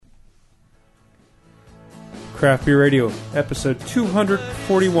Craft Beer Radio, episode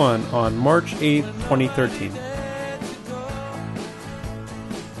 241 on March 8th, 2013.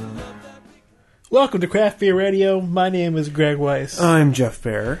 Welcome to Craft Beer Radio. My name is Greg Weiss. I'm Jeff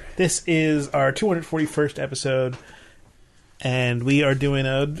Bear. This is our 241st episode, and we are doing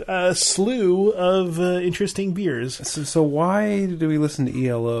a slew of interesting beers. So why do we listen to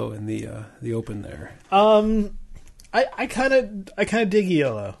ELO in the open there? I kind of dig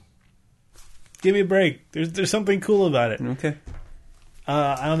ELO. Give me a break. There's something cool about it. Okay.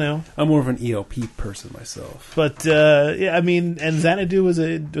 I don't know. I'm more of an ELP person myself. But yeah, I mean, and Xanadu was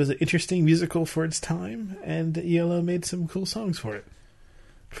an interesting musical for its time, and ELO made some cool songs for it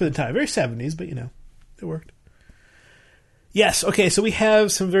for the time. Very 70s, but you know, it worked. Yes. Okay. So we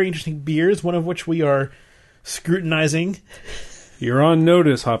have some very interesting beers. One of which we are scrutinizing. You're on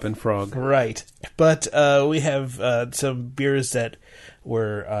notice, Hoppin' Frog. Right. But we have some beers that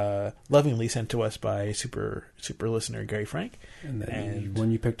were lovingly sent to us by super listener Gary Frank. And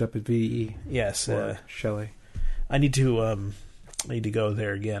one you picked up at VE. Yes. Shelley. I need to go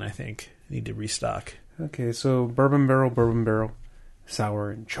there again, I think. I need to restock. Okay, so bourbon barrel,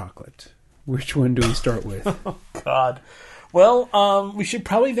 sour, and chocolate. Which one do we start with? Oh, God. Well, we should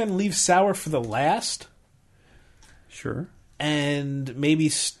probably then leave sour for the last. Sure. And maybe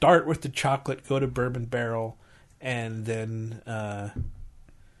start with the chocolate, go to bourbon barrel, and then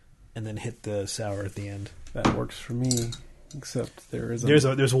hit the sour at the end. That works for me. Except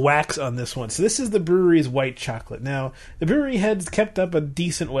there's wax on this one. So this is the brewery's white chocolate. Now, the brewery has kept up a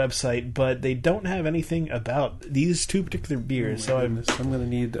decent website, but they don't have anything about these two particular beers. I'm going to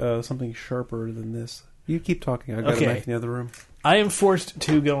need something sharper than this. You keep talking. I've got a knife in the other room. I am forced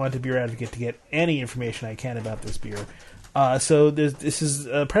to go onto Beer Advocate to get any information I can about this beer. So this is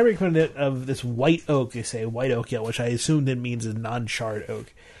a primary component of this white oak. They say white oak ale, which I assume that means a non-charred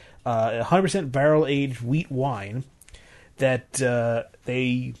oak. 100% barrel-aged wheat wine that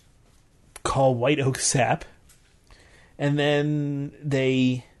they call white oak sap. And then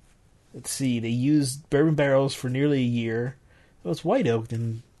they used bourbon barrels for nearly a year. Well, it's white oak,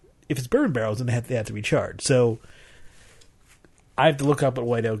 and if it's bourbon barrels, then they have to be charred. So I have to look up what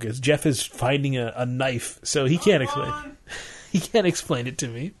white oak is. Jeff is finding a knife, so he can't explain. He can't explain it to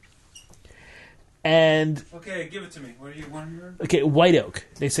me. And okay, give it to me. What do you want? Okay, white oak.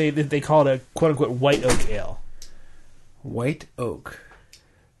 They say that they call it a quote unquote white oak ale. White oak,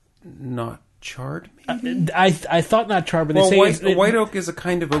 not charred. Maybe I thought not charred, but they say white oak is a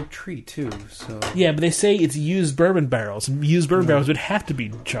kind of oak tree too. So yeah, but they say it's used bourbon barrels, and used bourbon barrels would have to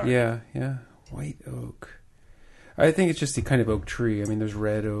be charred. Yeah, white oak. I think it's just the kind of oak tree. I mean, there's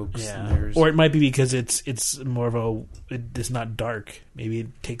red oaks. Yeah. And there's... Or it might be because it's more of it's not dark. Maybe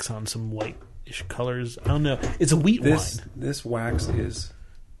it takes on some whitish colors. I don't know. It's a wheat wine. This wax is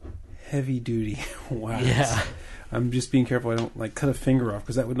heavy duty wax. Yeah. I'm just being careful I don't cut a finger off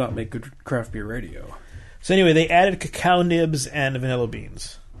because that would not make good craft beer radio. So anyway, they added cacao nibs and vanilla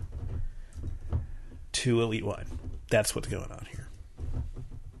beans to elite wine. That's what's going on here.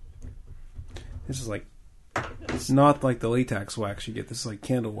 This is it's not like the latex wax you get. This is like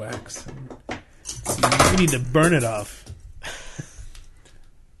candle wax. We need to burn it off.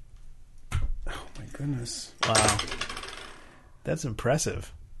 Oh my goodness. Wow. That's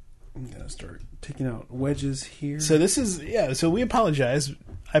impressive. I'm going to start taking out wedges here. So this is, so we apologize.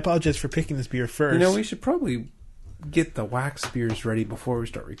 I apologize for picking this beer first. We should probably get the wax beers ready before we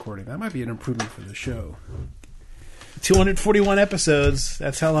start recording. That might be an improvement for the show. 241 episodes.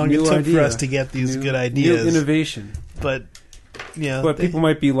 That's how long it took for us to get these good ideas. New innovation. But, people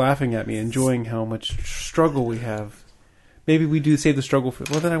might be laughing at me, enjoying how much struggle we have. Maybe we do save the struggle for...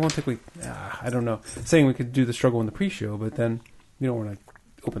 Well, then I won't think I don't know. Saying we could do the struggle in the pre-show, but then we don't want to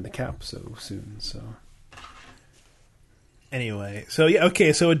open the cap so soon, so... Anyway, so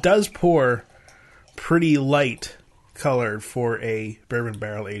so it does pour pretty light colored for a bourbon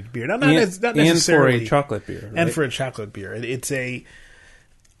barrel aged beer. Not necessarily, and for a chocolate beer, right? And for a chocolate beer, it's a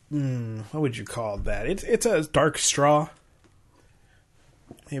what would you call that? It's a dark straw,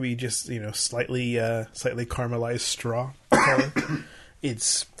 maybe just slightly caramelized straw color.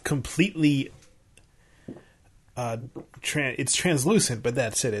 It's completely it's translucent, but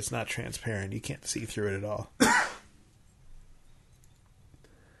that's it. It's not transparent. You can't see through it at all.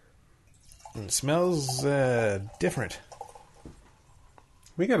 It smells different.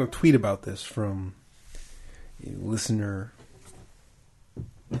 We got a tweet about this from a listener.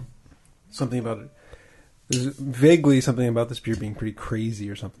 Something about it. There's vaguely something about this beer being pretty crazy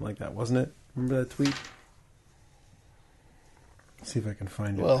or something like that, wasn't it? Remember that tweet? Let's see if I can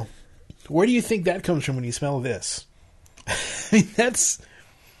find it. Well, where do you think that comes from when you smell this? I mean,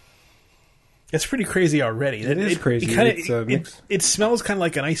 It's pretty crazy already. It is crazy. It smells kind of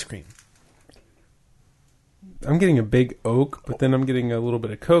like an ice cream. I'm getting a big oak, but then I'm getting a little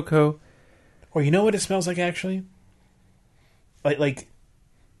bit of cocoa. Or you know what it smells like actually? Like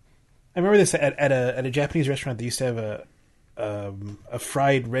I remember this at a Japanese restaurant. They used to have a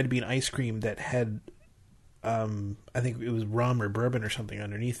fried red bean ice cream that had I think it was rum or bourbon or something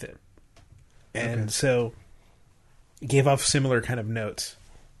underneath it, and so it gave off similar kind of notes.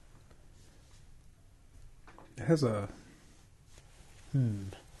 It has a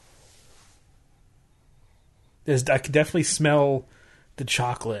I could definitely smell the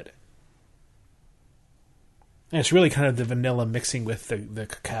chocolate. And it's really kind of the vanilla mixing with the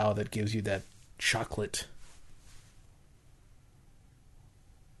cacao that gives you that chocolate.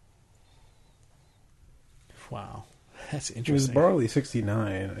 Wow. That's interesting. It was Barley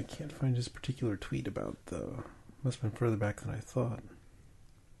 69. I can't find this particular tweet about, though. Must have been further back than I thought.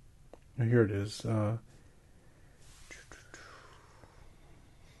 Oh, here it is. So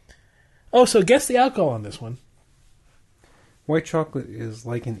guess the alcohol on this one. White chocolate is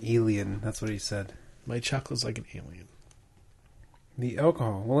like an alien. That's what he said. White chocolate is like an alien. The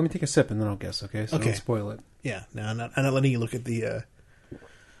alcohol. Well, let me take a sip and then I'll guess, okay? So don't spoil it. Yeah. No, I'm not letting you look at the...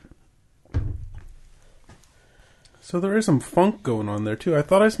 So there is some funk going on there, too. I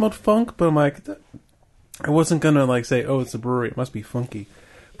thought I smelled funk, but I'm like... I wasn't going to, say, oh, it's a brewery. It must be funky.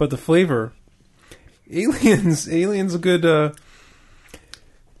 But the flavor... Alien's a good...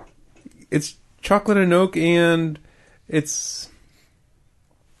 It's chocolate and oak, and it's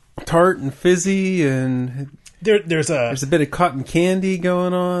tart and fizzy, and there's a bit of cotton candy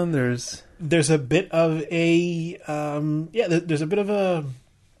going on. There's a bit of a there's a bit of a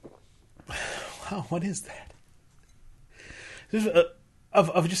what is that? There's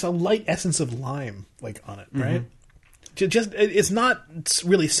of just a light essence of lime on it, right? Just it's not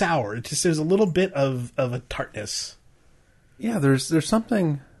really sour. It's just there's a little bit of a tartness. Yeah, there's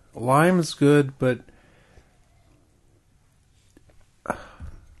something. Lime's good, but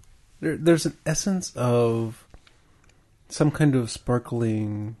there's an essence of some kind of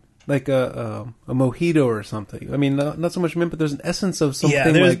sparkling, like a mojito or something. I mean, not so much mint, but there's an essence of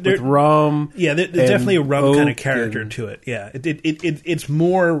something with rum. Yeah, there's definitely a rum kind of character to it. Yeah, it's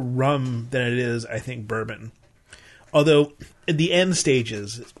more rum than it is, I think, bourbon. Although at the end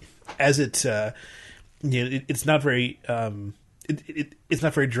stages, as it's it's not very. It's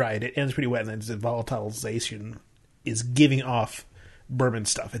not very dry. It ends pretty wet, and then the volatilization is giving off bourbon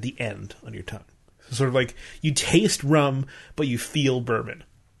stuff at the end on your tongue. So sort of like you taste rum, but you feel bourbon.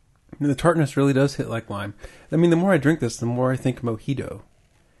 And the tartness really does hit like lime. I mean, the more I drink this, the more I think mojito.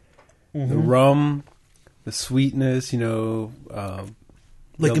 Mm-hmm. The rum, the sweetness, like the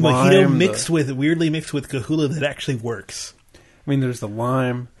mojito weirdly mixed with Kahula that actually works. I mean, there's the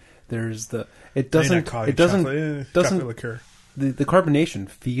lime. There's the chocolate liqueur. The carbonation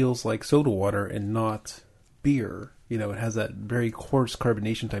feels like soda water and not beer. It has that very coarse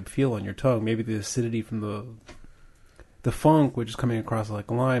carbonation type feel on your tongue. Maybe the acidity from the funk, which is coming across like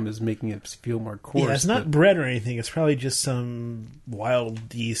lime, is making it feel more coarse. Yeah, it's not bread or anything. It's probably just some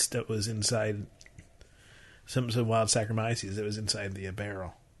wild yeast that was inside, some wild Saccharomyces that was inside the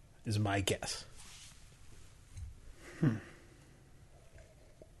barrel, is my guess.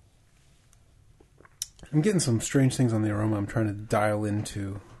 I'm getting some strange things on the aroma I'm trying to dial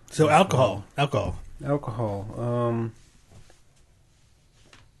into. So alcohol.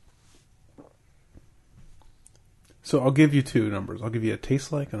 So I'll give you two numbers. I'll give you a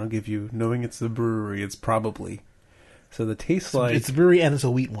taste like, and I'll give you, knowing it's the brewery, it's probably. So the taste like... It's a brewery and it's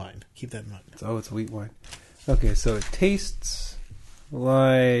a wheat wine. Keep that in mind. Oh, it's a wheat wine. Okay, so it tastes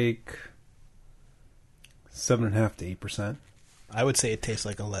like 7.5 to 8%. I would say it tastes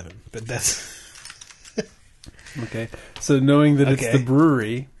like 11, but that's... Okay, so knowing that it's the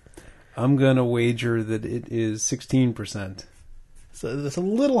brewery, I'm going to wager that it is 16%. So that's a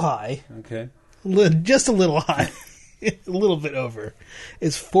little high. Okay. Just a little high. A little bit over.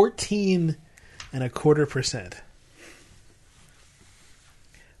 It's 14.25%.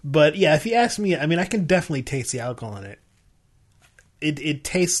 But yeah, if you ask me, I mean, I can definitely taste the alcohol in it. It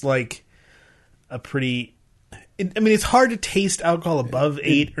tastes like a pretty... it's hard to taste alcohol above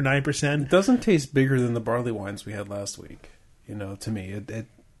 8 or 9%. It doesn't taste bigger than the barley wines we had last week. To me,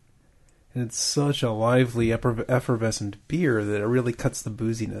 it's such a lively, effervescent beer that it really cuts the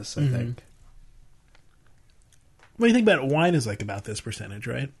booziness, I think. Well, you think about it, wine is like about this percentage,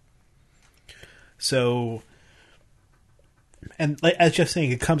 right? So, and like, as Jeff's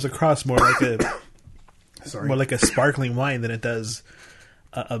saying, it comes across more like more like a sparkling wine than it does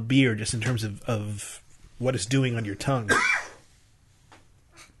a beer, just in terms of what it's doing on your tongue.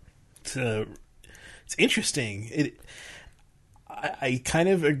 it's interesting. I kind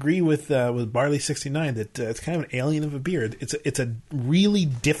of agree with Barley 69 that it's kind of an alien of a beer. It's a really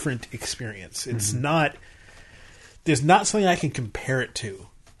different experience. It's not. There's not something I can compare it to,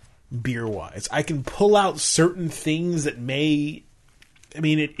 beer wise. I can pull out certain things that may. I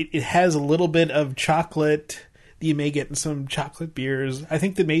mean, it has a little bit of chocolate that you may get in some chocolate beers. I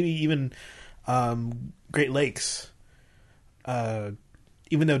think that maybe even Great Lakes, even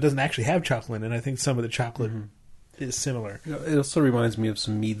though it doesn't actually have chocolate in it, I think some of the chocolate is similar. It also reminds me of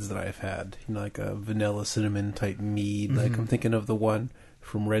some meads that I've had, like a vanilla cinnamon type mead. Like I'm thinking of the one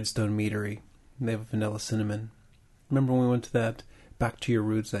from Redstone Meadery. They have vanilla cinnamon. Remember when we went to that Back to Your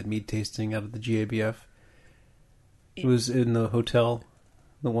Roots, that mead tasting out of the GABF? It was in the hotel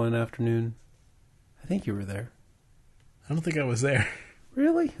the one afternoon. I think you were there. I don't think I was there.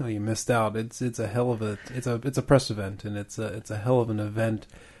 Really? Oh, you missed out. It's a hell of it's a press event, and it's a hell of an event.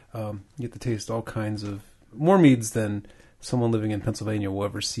 You get to taste all kinds of more meads than someone living in Pennsylvania will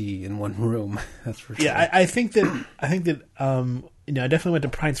ever see in one room. That's for sure. Yeah, I think that I definitely went to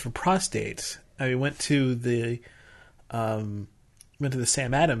Pints for Prostates. I went to the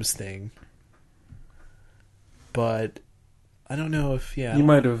Sam Adams thing, but I don't know if you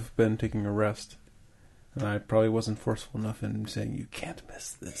might have been taking a rest, and I probably wasn't forceful enough in saying you can't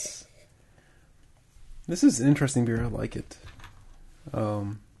miss this. This is an interesting beer. I like it.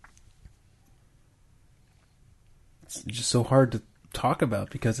 It's just so hard to talk about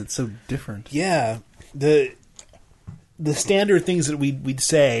because it's so different. Yeah, the standard things that we'd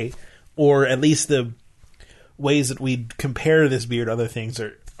say, or at least the ways that we'd compare this beer to other things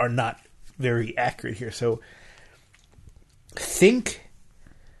are not very accurate here. So think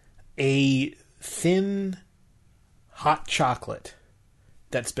a thin hot chocolate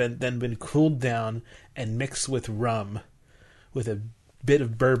that's been cooled down and mixed with rum with a bit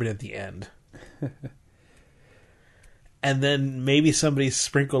of bourbon at the end. And then maybe somebody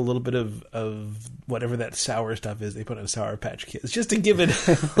sprinkle a little bit of whatever that sour stuff is they put in Sour Patch Kids, just to give it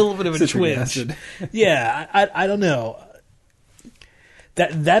a little bit of a twinge. Yeah, I don't know.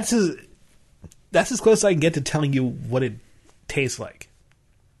 That's as close as I can get to telling you what it tastes like,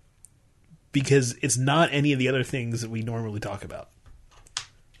 because it's not any of the other things that we normally talk about.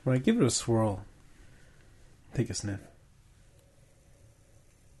 When I give it a swirl, take a sniff.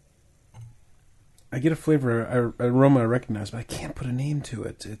 I get a flavor, aroma I recognize, but I can't put a name to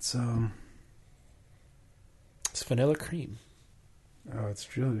it. It's vanilla cream. Oh,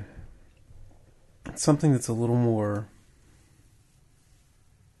 it's really... It's something that's a little more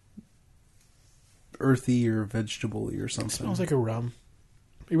earthy or vegetable-y or something. It smells like a rum.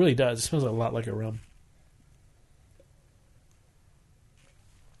 It really does. It smells a lot like a rum.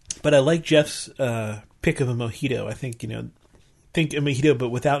 But I like Jeff's pick of a mojito. I think, think a mojito, but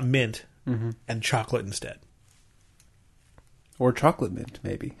without mint. And chocolate instead. Or chocolate mint,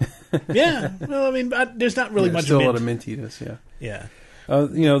 maybe. Yeah. Well, I mean, there's not really much still mint. a lot of mintiness, yeah. Yeah.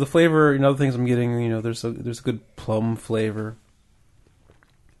 The flavor, other things I'm getting, there's a good plum flavor.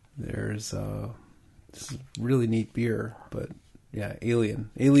 There's this is really neat beer, but yeah,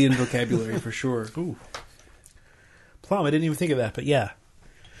 alien vocabulary for sure. Ooh. Plum, I didn't even think of that, but yeah.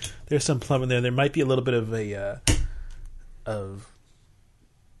 There's some plum in there. There might be a little bit of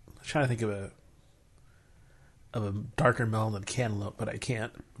I'm trying to think of a darker melon than cantaloupe, but I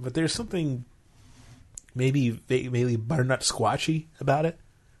can't. But there's something maybe butternut squashy about it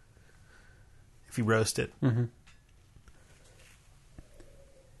if you roast it. Mm-hmm.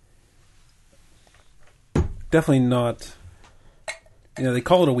 Definitely not. They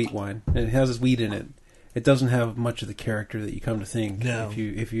call it a wheat wine, and it has this wheat in it. It doesn't have much of the character that you come to think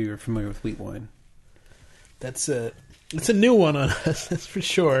if you're familiar with wheat wine. It's a new one on us, that's for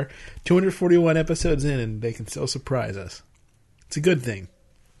sure. 241 episodes in, and they can still surprise us. It's a good thing.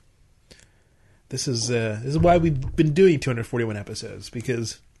 This is why we've been doing 241 episodes,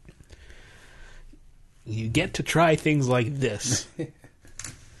 because you get to try things like this.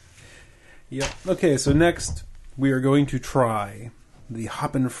 Yep. Okay, so next we are going to try the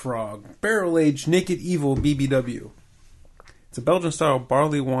Hoppin' Frog Barrel-Aged Naked Evil BBW. It's a Belgian-style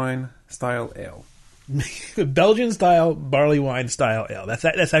barley wine-style ale. Belgian-style barley wine-style ale.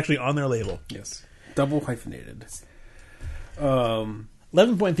 That's actually on their label. Yes. Double hyphenated.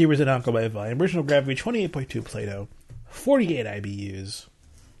 11.3% alcohol by volume. Original gravity, 28.2 Plato. 48 IBUs.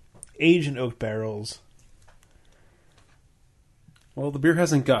 Aged in oak barrels. Well, the beer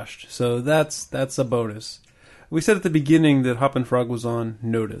hasn't gushed, so that's a bonus. We said at the beginning that Hoppin' Frog was on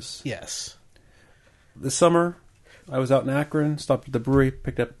notice. Yes. This summer, I was out in Akron, stopped at the brewery,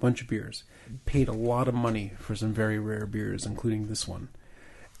 picked up a bunch of beers. Paid a lot of money for some very rare beers, including this one.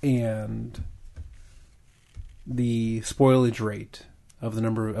 and the spoilage rate of the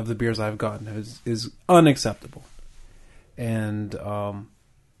number of the beers I've gotten is unacceptable, and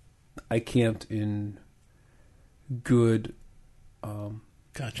I can't in good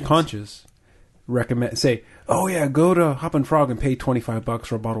conscience say, oh yeah, go to Hop and Frog and pay $25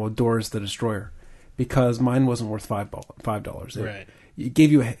 for a bottle of Doris the Destroyer, because mine wasn't worth $5. Right. It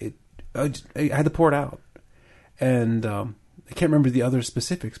gave you I had to pour it out, and I can't remember the other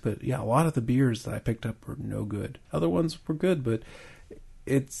specifics, but yeah, a lot of the beers that I picked up were no good. Other ones were good, but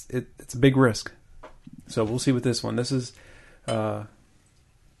it's a big risk. So we'll see with this one. This is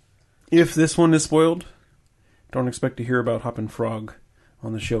if this one is spoiled, don't expect to hear about Hop and Frog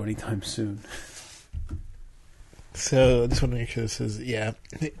on the show anytime soon. So I just want to make sure this is, yeah.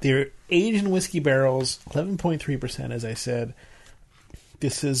 They're aged in whiskey barrels, 11.3%, as I said.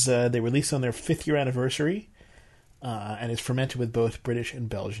 This is, they released on their 5th year anniversary, and is fermented with both British and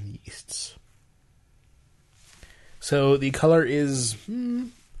Belgian yeasts. So the color is, a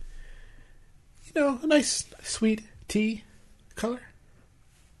nice, sweet tea color.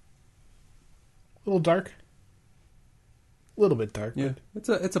 A little dark. A little bit dark. Yeah, it's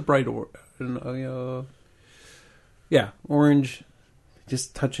a bright orange,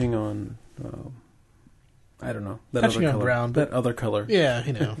 just touching on I don't know, that touching other on color, brown, that other color. Yeah,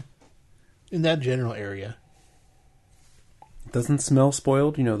 in that general area. It doesn't smell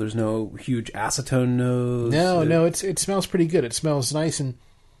spoiled. There's no huge acetone nose. No, it smells pretty good. It smells nice and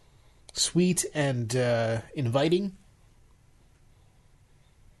sweet and inviting.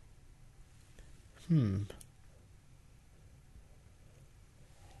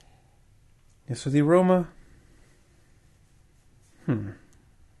 Yeah, so the aroma.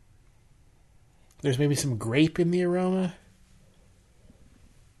 There's maybe some grape in the aroma.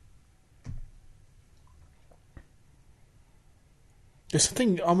 There's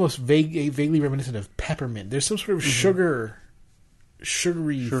something almost vaguely reminiscent of peppermint. There's some sort of sugary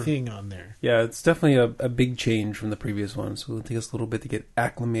thing on there. Yeah, it's definitely a big change from the previous one, so it'll take us a little bit to get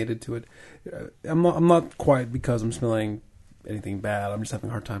acclimated to it. I'm not quiet because I'm smelling anything bad. I'm just having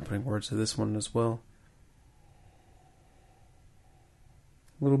a hard time putting words to this one as well.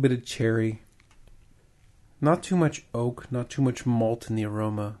 A little bit of cherry. Not too much oak, not too much malt in the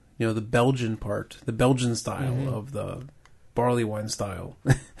aroma. The Belgian part, the Belgian style of the barley wine style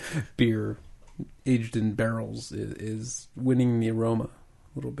beer aged in barrels is winning the aroma a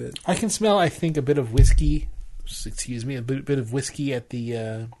little bit. I can smell, I think, a bit of whiskey. Excuse me, a bit of whiskey at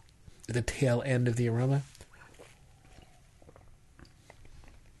the tail end of the aroma.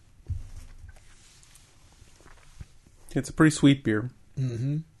 It's a pretty sweet beer.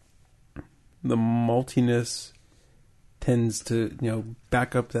 Mm-hmm. The maltiness tends to,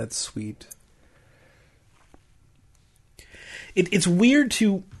 back up that sweet. It's weird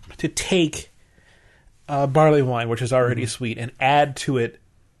to take barley wine, which is already sweet, and add to it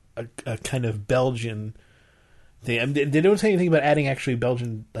a kind of Belgian thing. I mean, they don't say anything about adding actually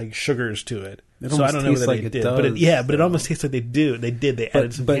Belgian sugars to it. So I don't know whether they did. But it almost tastes like they do. They did. They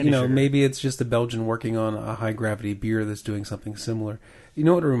added some candy sugar. Maybe it's just a Belgian working on a high gravity beer that's doing something similar. You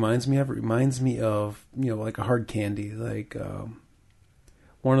know what it reminds me of? It reminds me of, like a hard candy, like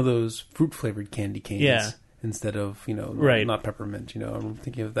one of those fruit flavored candy canes. Yeah. Instead of, right. Not peppermint, I'm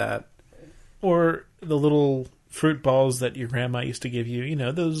thinking of that. Or the little fruit balls that your grandma used to give you,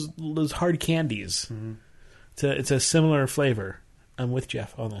 those hard candies. Mm-hmm. It's a similar flavor. I'm with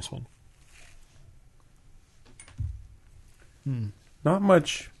Jeff on this one. Not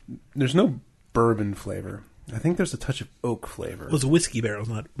much. There's no bourbon flavor. I think there's a touch of oak flavor. It was whiskey barrels,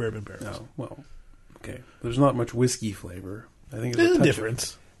 not bourbon barrels. No, well, okay. There's not much whiskey flavor. I think there's a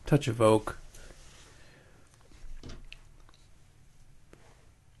difference. Touch of oak.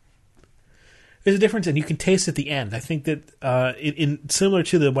 There's a difference, and you can taste at the end. I think that in similar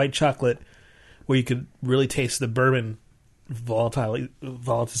to the white chocolate, where you could really taste the bourbon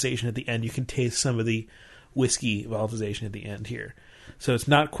volatilization at the end, you can taste some of the whiskey volatilization at the end here. So it's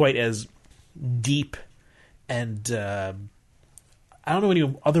not quite as deep, and I don't know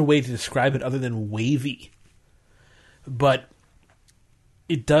any other way to describe it other than wavy. But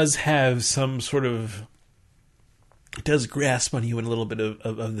it does have some sort of... It does grasp on you in a little bit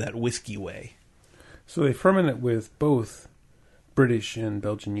of that whiskey way. So they ferment it with both British and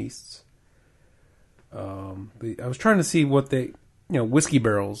Belgian yeasts. I was trying to see what they... whiskey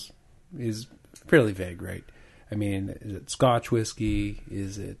barrels is fairly vague, right? I mean, is it Scotch whiskey?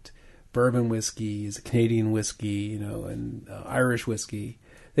 Is it bourbon whiskey? Is it Canadian whiskey? And Irish whiskey?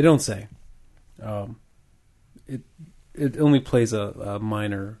 They don't say. It only plays a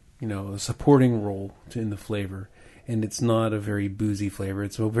minor, a supporting role in the flavor. and it's not a very boozy flavor.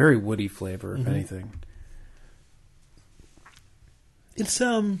 It's a very woody flavor, if anything. It's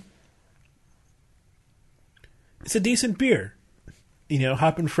a decent beer. You know,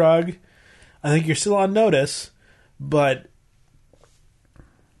 Hop and Frog, I think you're still on notice, but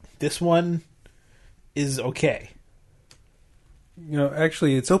this one is okay. You know,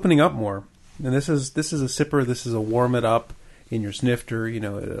 actually, it's opening up more. And this is a sipper. This is a warm it up in your snifter. You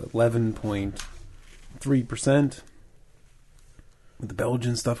know, at 11.3% with the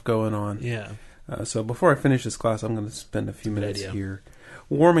Belgian stuff going on. Yeah. So before I finish this class, I'm going to spend a few minutes here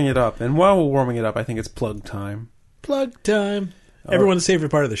warming it up. And while we're warming it up, I think it's plug time. Plug time. Everyone's favorite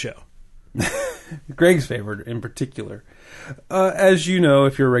part of the show. Greg's favorite in particular. As you know,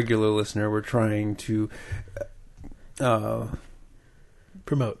 if you're a regular listener, we're trying to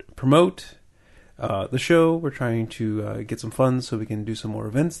promote the show. We're trying to get some funds so we can do some more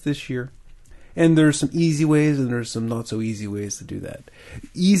events this year. And there's some easy ways and there's some not so easy ways to do that.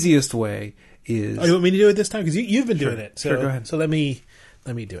 Easiest way is... Oh, you want me to do it this time? Because you've been doing it. So, sure, go ahead. So let me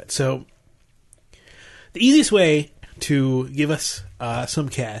do it. So the easiest way to give us some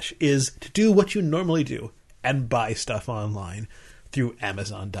cash is to do what you normally do and buy stuff online through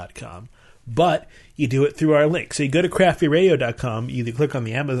Amazon.com. But you do it through our link. So you go to craftbeerradio.com, you either click on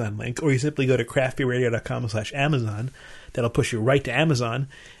the Amazon link, or you simply go to craftbeerradio.com/Amazon. That'll push you right to Amazon,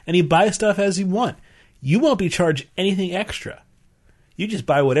 and you buy stuff as you want. You won't be charged anything extra. You just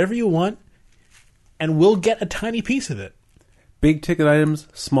buy whatever you want, and we'll get a tiny piece of it. Big ticket items,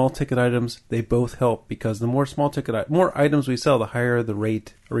 small ticket items, they both help because the more more items we sell, the higher the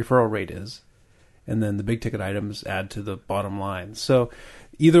rate, referral rate is. And then the big ticket items add to the bottom line. So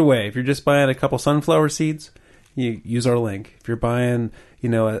either way, if you're just buying a couple sunflower seeds, you use our link. If you're buying, a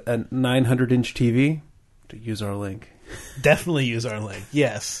 900-inch TV, use our link. Definitely use our link.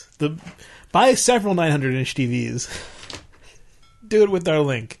 Yes. Buy several 900-inch TVs. Do it with our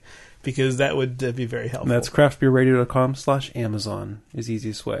link. Because that would be very helpful. And that's craftbeerradio.com/Amazon is the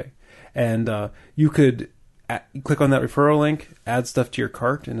easiest way. And you could click on that referral link, add stuff to your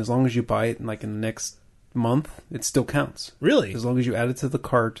cart, and as long as you buy it in the next month, it still counts. Really? As long as you add it to the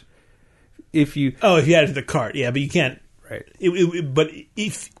cart. If you add it to the cart, yeah, but you can't. Right. But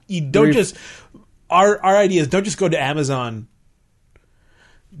if you don't our idea is don't just go to Amazon.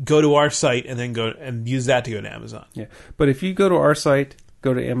 Go to our site and then go and use that to go to Amazon. Yeah, but if you go to our site.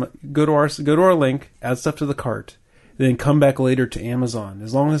 Go to our link, add stuff to the cart, then come back later to Amazon.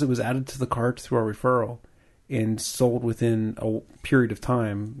 As long as it was added to the cart through our referral and sold within a period of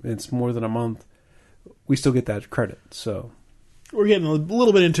time, it's more than a month, we still get that credit. So we're getting a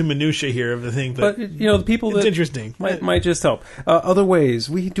little bit into minutia here of the thing, but the people it's interesting might just help. Other ways,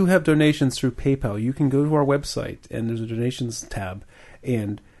 we do have donations through PayPal. You can go to our website and there's a donations tab,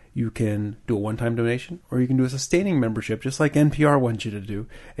 and you can do a one-time donation, or you can do a sustaining membership, just like NPR wants you to do.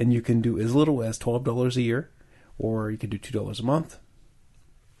 And you can do as little as $12 a year, or you could do $2 a month.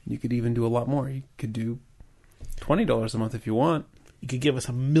 You could even do a lot more. You could do $20 a month if you want. You could give us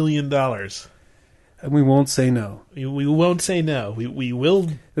 $1 million. And we won't say no. We won't say no. We will.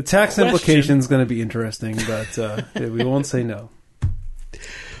 The tax implication is going to be interesting, but we won't say no.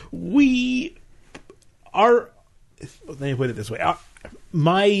 We are... Let me put it this way.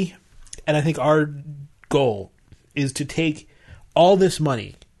 And I think our goal is to take all this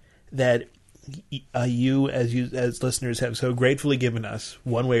money that you as listeners have so gratefully given us,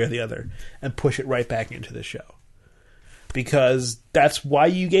 one way or the other, and push it right back into the show. Because that's why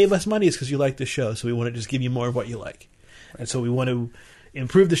you gave us money, is because you like the show. So we want to just give you more of what you like. And so we want to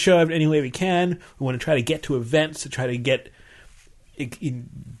improve the show any way we can. We want to try to get to events to try to get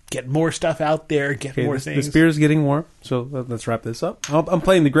more stuff out there, more things. This beer is getting warm, so let's wrap this up. I'm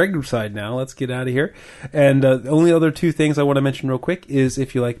playing the Greg side now. Let's get out of here. And the only other two things I want to mention real quick is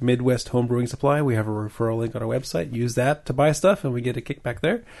if you like Midwest Home Brewing Supply, we have a referral link on our website. Use that to buy stuff, and we get a kickback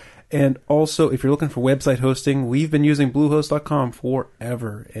there. And also, if you're looking for website hosting, we've been using Bluehost.com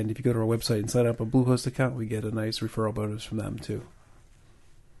forever. And if you go to our website and sign up a Bluehost account, we get a nice referral bonus from them, too.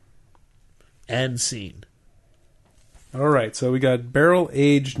 And scene. All right, so we got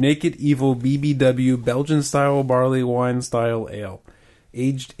barrel-aged Naked Evil BBW Belgian-style barley wine-style ale,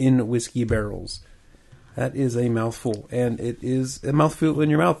 aged in whiskey barrels. That is a mouthful, and it is a mouthful in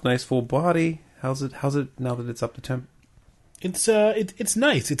your mouth. Nice full body. How's it now that it's up to temp? It's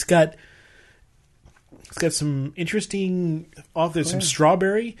nice. It's got some interesting. There's some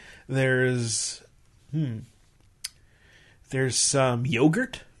strawberry. There's some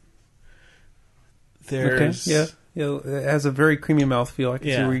yogurt. There's yeah. It has a very creamy mouthfeel. I can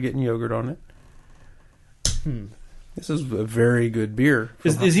see where you're getting yogurt on it. This is a very good beer.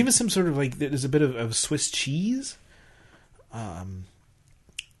 There's even some sort of there's a bit of Swiss cheese. There's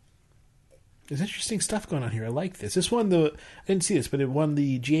interesting stuff going on here. I like this. This won I didn't see this, but it won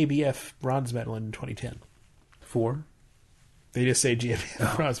the GABF bronze medal in 2010. 4? They just say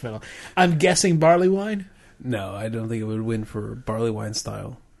GABF bronze medal. I'm guessing barley wine? No, I don't think it would win for barley wine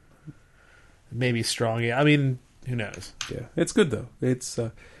style. Maybe strong, yeah. I mean, who knows? Yeah, it's good though. It's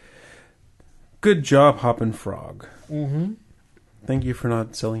good job, Hoppin' Frog. Mm-hmm. Thank you for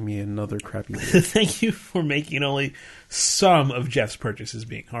not selling me another crappy beer. Thank you for making only some of Jeff's purchases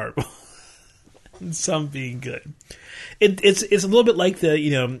being horrible. And some being good. It's a little bit like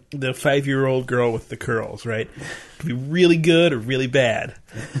the 5-year-old girl with the curls, right? It could be really good or really bad.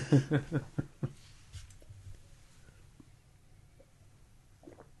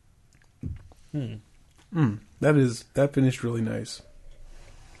 That finished really nice.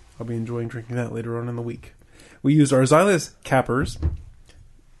 I'll be enjoying drinking that later on in the week. We used our Xylus cappers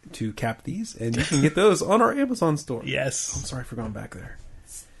to cap these, and you can get those on our Amazon store. Yes. I'm sorry for going back there.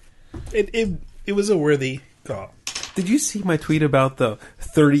 It was a worthy call. Did you see my tweet about the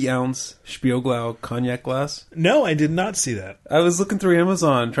 30-ounce Spielglau cognac glass? No, I did not see that. I was looking through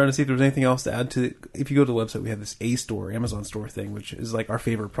Amazon trying to see if there was anything else to add to it. If you go to the website, we have this A-store, Amazon store thing, which is like our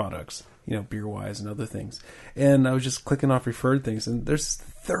favorite products, beer-wise and other things. And I was just clicking off referred things, and there's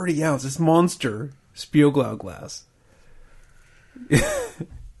 30 ounce, this monster Spielglau glass. It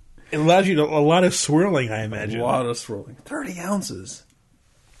allows you a lot of swirling, I imagine. A lot of swirling. 30 ounces.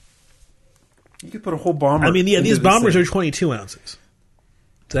 You could put a whole bomber. I mean, yeah, these bombers are 22 ounces.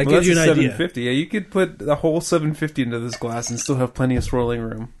 So that gives you an idea. 750. Yeah, you could put the whole 750 into this glass and still have plenty of swirling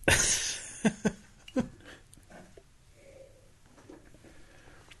room.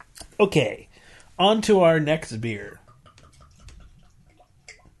 Okay, on to our next beer.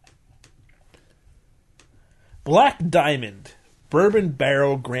 Black Diamond Bourbon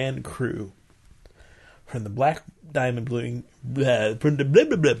Barrel Grand Cru from the Black Diamond Brewing.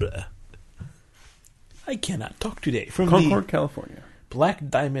 I cannot talk today. From Concord, California. Black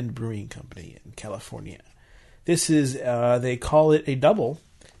Diamond Brewing Company in California. This is, they call it a double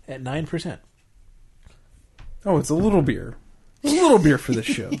at 9%. Oh, it's a little beer. A little beer for this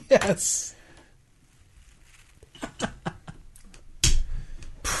show. Yes.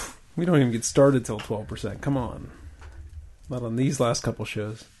 We don't even get started till 12%. Come on. Not on these last couple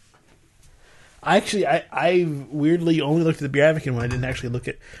shows. Actually, I weirdly only looked at the Beer Advocate when I didn't actually look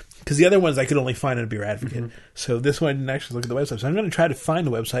at... Because the other ones I could only find on a Beer Advocate. Mm-hmm. So this one I didn't actually look at the website. So I'm going to try to find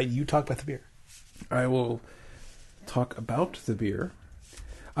the website. You talk about the beer. I will talk about the beer.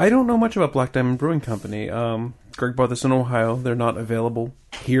 I don't know much about Black Diamond Brewing Company. Greg bought this in Ohio. They're not available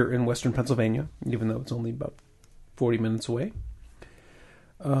here in Western Pennsylvania, even though it's only about 40 minutes away.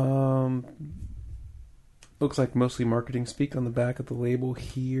 Looks like mostly marketing speak on the back of the label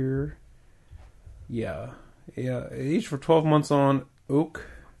here. Yeah. Aged for 12 months on oak.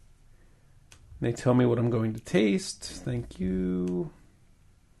 They tell me what I'm going to taste. Thank you.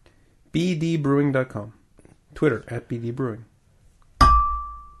 bdbrewing.com. Twitter @bdbrewing.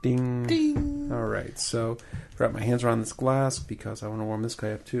 Ding. Ding. All right, so wrap my hands around this glass because I want to warm this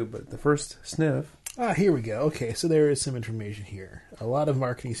guy up too. But the first sniff. Here we go. Okay, so there is some information here. A lot of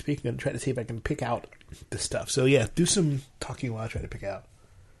marketing speak. I'm going to try to see if I can pick out the stuff. So yeah, do some talking while I try to pick out.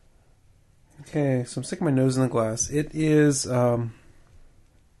 Okay, so I'm sticking my nose in the glass. It is,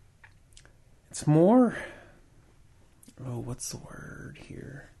 it's more, what's the word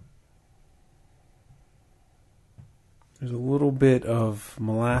here? There's a little bit of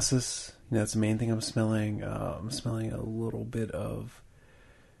molasses. That's the main thing I'm smelling. I'm smelling a little bit of,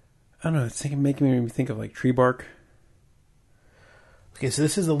 I don't know, it's making me think of like tree bark. Okay, so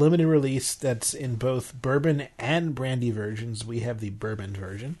this is a limited release that's in both bourbon and brandy versions. We have the bourbon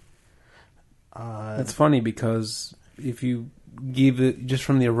version. That's funny because if you give it just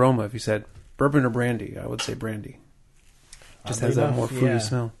from the aroma, if you said bourbon or brandy, I would say brandy. Just has that more fruity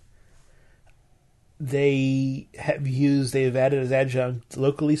smell. They've added as adjunct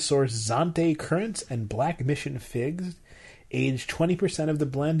locally sourced Zante currants and Black Mission figs, aged 20% of the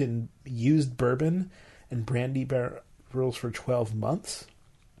blend in used bourbon and brandy barrels for 12 months.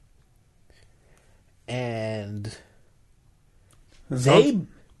 And they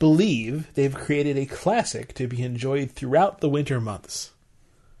believe they've created a classic to be enjoyed throughout the winter months.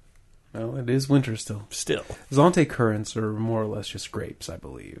 Well, it is winter still. Zante currants are more or less just grapes, I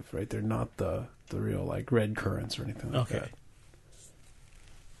believe, right? They're not the real like red currants or anything like that.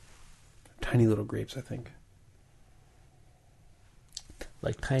 Tiny little grapes, I think.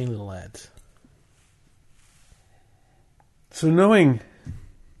 Like tiny little lads. So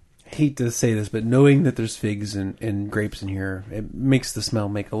hate to say this, but knowing that there's figs and grapes in here, it makes the smell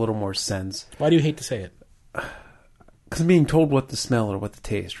make a little more sense. Why do you hate to say it? because I'm being told what to smell or what to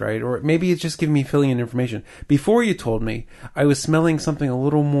taste, right? Or maybe it's just giving me filling in information. Before you told me, I was smelling something a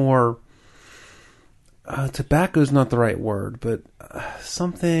little more. Tobacco is not the right word, but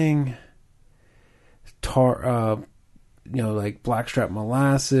something like blackstrap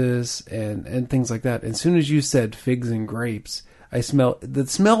molasses and things like that. As soon as you said figs and grapes, the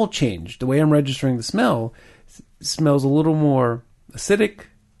smell changed. The way I'm registering the smell smells a little more acidic,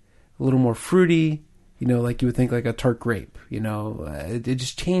 a little more fruity, like you would think like a tart grape. It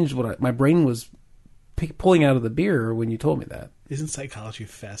just changed what my brain was pulling out of the beer when you told me that. Isn't psychology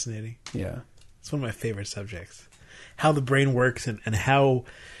fascinating? Yeah. It's one of my favorite subjects. How the brain works and how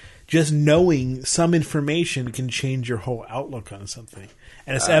just knowing some information can change your whole outlook on something.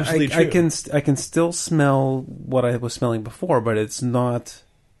 And it's absolutely true. I can still smell what I was smelling before, but it's not.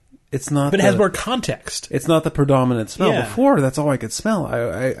 But it has more context. It's not the predominant smell. Yeah. Before, that's all I could smell.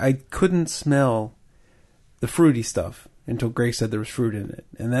 I couldn't smell the fruity stuff until Grace said there was fruit in it,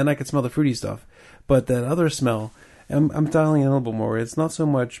 and then I could smell the fruity stuff. But that other smell, I'm dialing in a little bit more. It's not so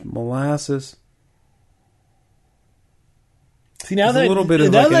much molasses. See, now There's a little bit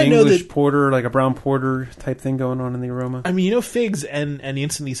of like an English porter, like a brown porter type thing going on in the aroma. I mean, figs, and you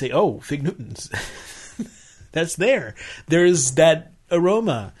instantly say, "Oh, fig Newtons." That's there. There's that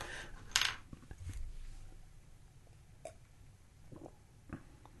aroma.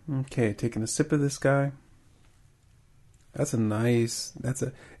 Okay, taking a sip of this guy.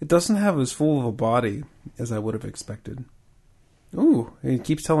 It doesn't have as full of a body as I would have expected. Ooh, it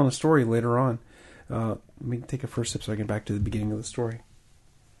keeps telling a story later on. Let me take a first sip so I can get back to the beginning of the story.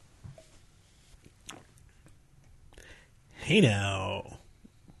 Hey now.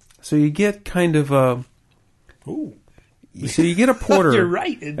 So you get kind of a... Ooh. So you get a porter. You're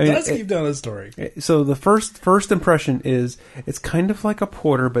right. It does keep telling a story. So the first impression is it's kind of like a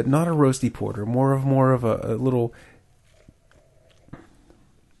porter, but not a roasty porter. More of a little...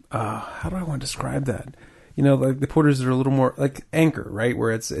 how do I want to describe that? Like the porters that are a little more like Anchor, right?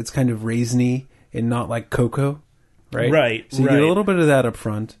 Where it's kind of raisiny and not like cocoa, right? Right. So you get a little bit of that up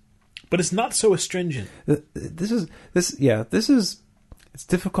front, but it's not so astringent. It's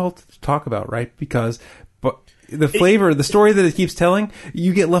difficult to talk about, right? Because the flavor, the story that it keeps telling,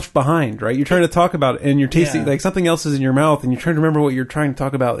 you get left behind, right? You're trying to talk about it, and you're tasting like something else is in your mouth, and you're trying to remember what you're trying to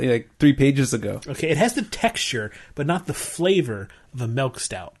talk about like 3 pages ago. Okay, it has the texture, but not the flavor of a milk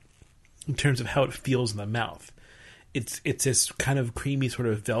stout in terms of how it feels in the mouth. It's this kind of creamy, sort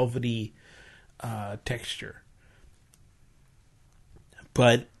of velvety texture.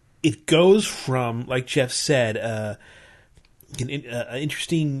 But it goes from, like Jeff said, an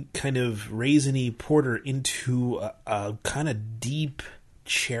interesting kind of raisiny porter into a kind of deep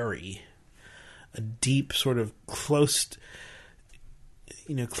cherry, a deep sort of close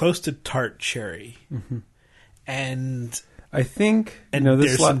to tart cherry, and I think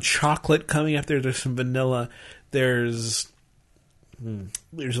there's some chocolate coming up there. There's some vanilla. There's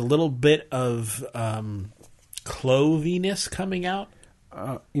a little bit of cloviness coming out.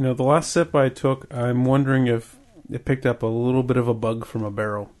 The last sip I took, I'm wondering if it picked up a little bit of a bug from a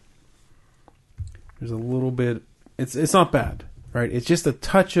barrel. There's a little bit. It's not bad, right? It's just a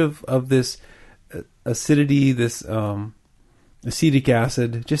touch of this acidity, this acetic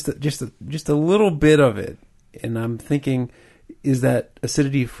acid, just a little bit of it. And I'm thinking, is that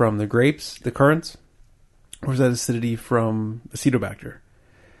acidity from the grapes, the currants, or is that acidity from Acetobacter?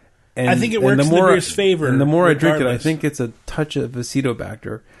 And I think it works in the beer's favor. And the more I drink it, I think it's a touch of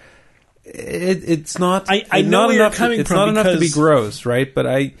Acetobacter. It's not. I know where you're coming from. It's not enough to be gross, right? But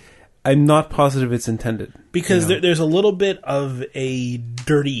I'm not positive it's intended. Because there's a little bit of a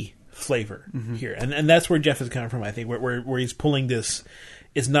dirty flavor here, and that's where Jeff is coming from. I think where he's pulling this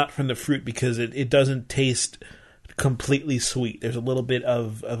is not from the fruit because it doesn't taste completely sweet. There's a little bit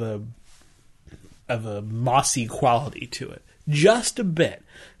of a mossy quality to it, just a bit,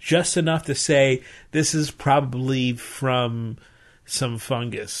 just enough to say this is probably from some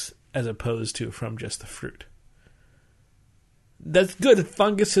fungus as opposed to from just the fruit. That's good.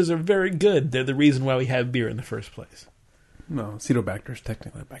 Funguses are very good. They're the reason why we have beer in the first place. No, Acetobacter is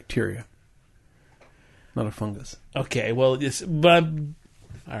technically a bacteria, not a fungus. Okay, well,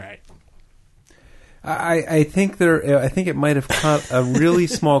 all right. I think it might have caught a really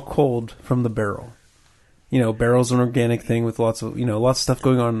small cold from the barrel. Barrel's an organic thing with lots of stuff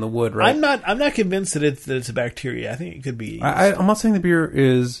going on in the wood, right? I'm not convinced that it's a bacteria. I think it could be. I'm not saying the beer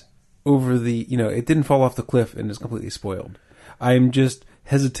is over the it didn't fall off the cliff and is completely spoiled. I'm just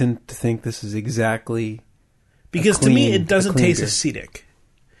hesitant to think this is exactly because to me it doesn't taste acetic.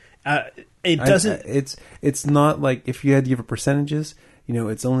 It doesn't. It's not like if you had to give it percentages.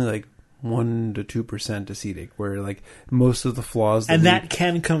 It's only like 1 to 2% acetic, where like most of the flaws that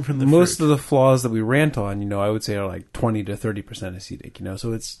can come from the most fruit. of the flaws that we rant on, I would say are like 20 to 30% acetic.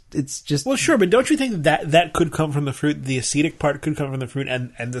 So it's just Well, sure, but don't you think that could come from the fruit? The acetic part could come from the fruit,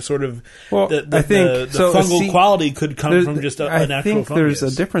 and the sort of I think the fungal quality could come from just a natural I think fungus.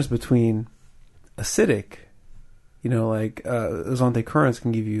 there's a difference between acidic, like Zante currants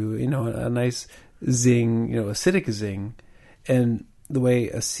can give you, a nice zing, acidic zing, and the way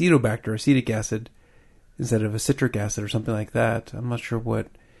acetobacter, acetic acid, instead of a citric acid or something like that. I'm not sure what.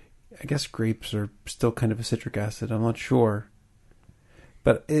 I guess grapes are still kind of a citric acid. I'm not sure,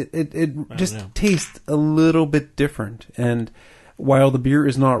 but it just tastes a little bit different. And while the beer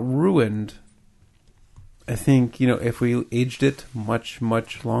is not ruined, I think if we aged it much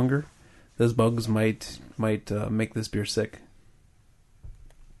longer, those bugs might make this beer sick.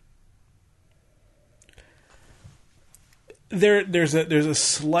 There's a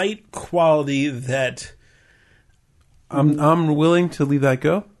slight quality that I'm willing to leave that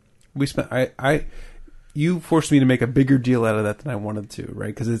go. You forced me to make a bigger deal out of that than I wanted to,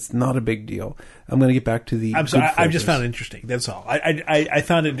 right? Because it's not a big deal. I'm going to get back to the. I'm sorry. I just found it interesting. That's all. I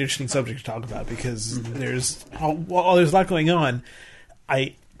found it an interesting subject to talk about because there's a lot going on.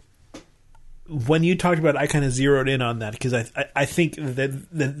 When you talked about it, I kind of zeroed in on that because I think that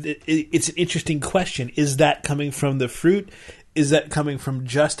it's an interesting question. Is that coming from the fruit? Is that coming from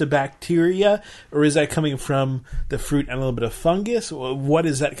just a bacteria? Or is that coming from the fruit and a little bit of fungus? What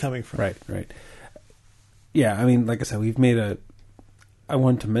is that coming from? Right. Yeah, I mean, like I said, I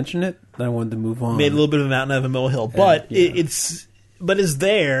wanted to mention it, then I wanted to move on. Made a little bit of a mountain out of a molehill. But it's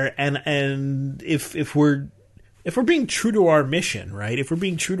there, and if we're being true to our mission, right? If we're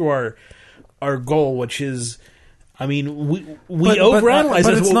being true to our goal, which is, I mean, we overanalyze.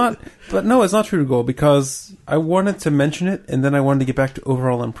 But it's not. But no, it's not true to goal because I wanted to mention it, and then I wanted to get back to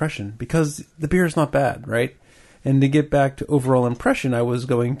overall impression because the beer is not bad, right? And to get back to overall impression, I was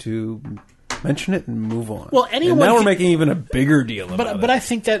going to mention it and move on. Well, and now we're making even a bigger deal about it. But I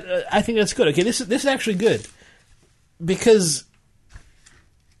think that's good. Okay, this is actually good because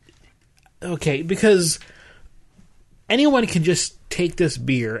anyone can just take this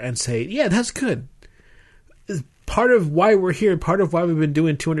beer and say, yeah, that's good. Part of why we're here, part of why we've been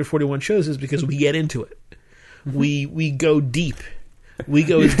doing 241 shows is because we get into it. Mm-hmm. We go deep. We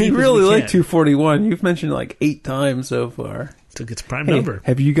go as deep You really as we like can. 241. You've mentioned it like 8 times so far. It's a prime number.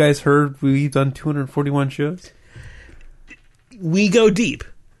 Have you guys heard we've done 241 shows? We go deep.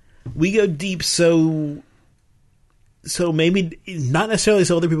 We go deep so maybe not necessarily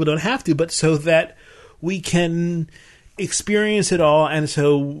so other people don't have to, but so that we can experience it all, and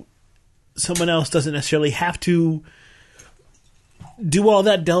so someone else doesn't necessarily have to do all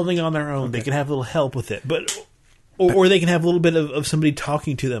that delving on their own. Okay. They can have a little help with it, or they can have a little bit of somebody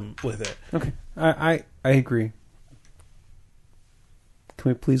talking to them with it. Okay, I agree. Can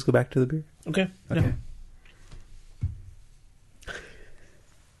we please go back to the beer? Okay. Okay. No.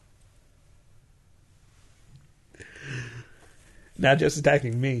 Not just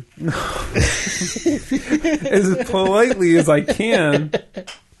attacking me. As politely as I can.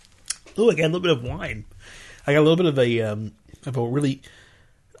 Ooh, I got a little bit of wine. I got a little bit of a really.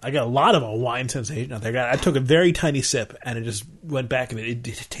 I got a lot of a wine sensation out there. I took a very tiny sip and it just went back, and it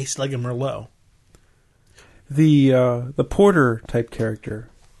tasted like a Merlot. The porter type character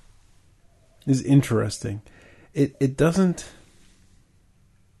is interesting. It doesn't.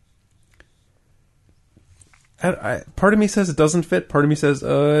 Part of me says it doesn't fit. Part of me says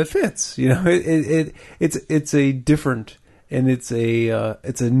it fits. It's a different, and it's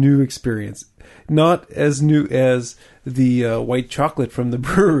a new experience. Not as new as the white chocolate from the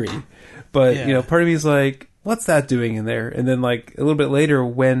brewery, but part of me is like, what's that doing in there? And then like a little bit later,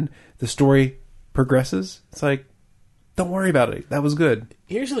 when the story progresses, it's like, don't worry about it. That was good.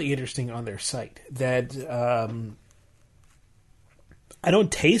 Here's something interesting on their site that I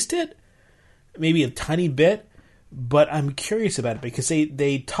don't taste it, maybe a tiny bit, but I'm curious about it because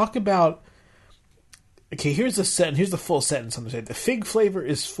they talk about. Okay, here's the full sentence on the site. The fig flavor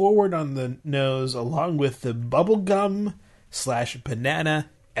is forward on the nose, along with the bubblegum / banana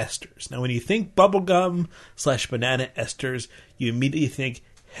esters. Now, when you think bubblegum / banana esters, you immediately think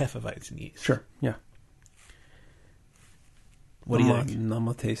Hefeweizen yeast. Sure. Yeah. What do you think? I'm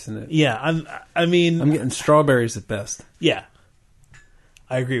not tasting it. Yeah, I'm getting strawberries at best. Yeah,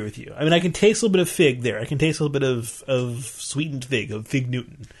 I agree with you. I mean, I can taste a little bit of fig there. I can taste a little bit of sweetened fig, of Fig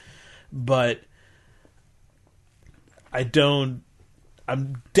Newton, but I'm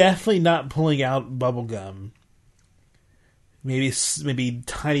definitely not pulling out bubblegum. Maybe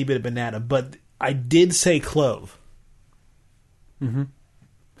tiny bit of banana, but I did say clove. Mm-hmm.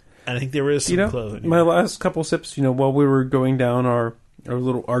 And I think there is some closing. My last couple sips, while we were going down our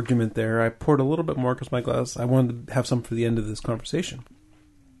little argument there, I poured a little bit more because my glass, I wanted to have some for the end of this conversation.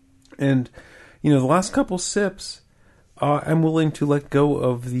 And, the last couple sips, I'm willing to let go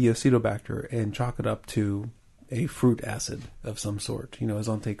of the acetobacter and chalk it up to a fruit acid of some sort, as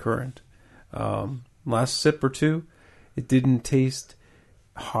current. Last sip or two, it didn't taste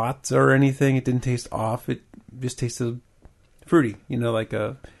hot or anything. It didn't taste off. It just tasted fruity, like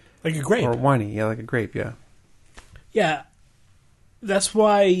a grape. Or winey, like a grape, yeah. Yeah. That's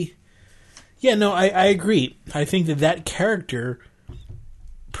why... Yeah, no, I agree. I think that character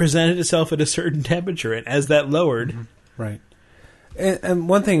presented itself at a certain temperature, and as that lowered... Mm-hmm. Right. And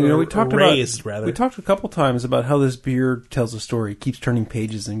one thing, we talked a couple times about how this beer tells a story, keeps turning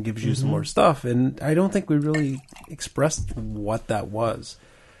pages and gives you some more stuff, and I don't think we really expressed what that was.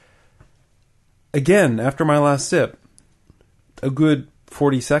 Again, after my last sip, a good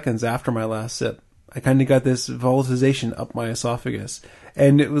 40 seconds after my last sip, I kind of got this volatilization up my esophagus,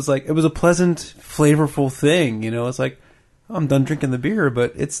 and it was a pleasant, flavorful thing, it's like, I'm done drinking the beer,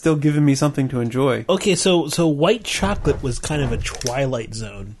 but it's still giving me something to enjoy. Okay, so white chocolate was kind of a twilight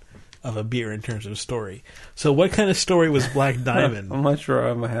zone of a beer in terms of story. So what kind of story was Black Diamond? I'm not sure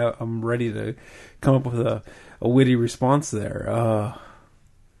I'm ready to come up with a witty response there. I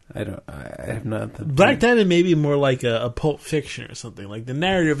have not. Black Diamond may be more like a Pulp Fiction or something. Like the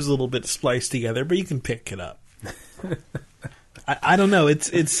narrative is a little bit spliced together, but you can pick it up. I don't know. It's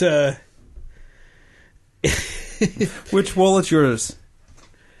Which wallet's yours?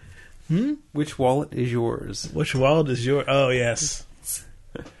 Which wallet is yours? Which wallet is yours? Oh, yes. It's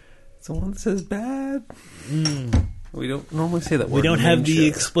the one that says bad. We don't normally say that word. We don't have the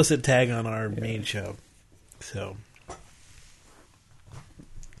explicit tag on our main show. So.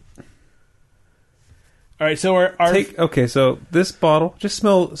 All right, so so this bottle,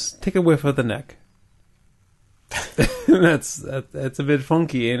 take a whiff of the neck. That's a bit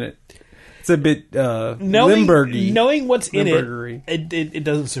funky, ain't it? It's a bit Limburgy. Knowing what's in it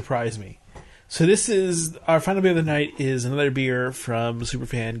doesn't surprise me. So this is our final beer of the night. Is another beer from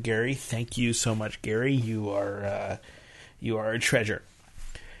superfan Gary. Thank you so much, Gary. You are a treasure.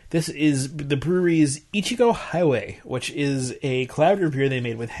 This is the brewery's Ichigo Highway, which is a collaborative beer they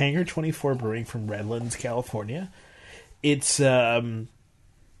made with Hangar 24 Brewing from Redlands, California. It's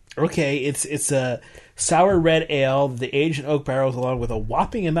it's a sour red ale. They aged in oak barrels along with a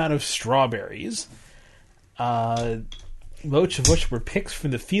whopping amount of strawberries, most of which were picked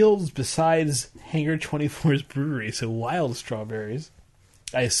from the fields besides Hangar 24's brewery. So wild strawberries,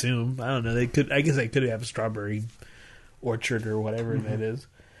 I assume. I don't know. I guess they could have a strawberry orchard or whatever that is.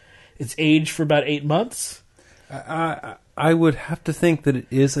 It's aged for about 8 months. I would have to think that it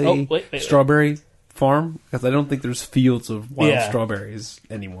is a strawberry farm, because I don't think there's fields of wild strawberries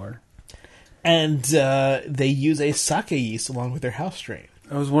anymore. And they use a sake yeast along with their house strain.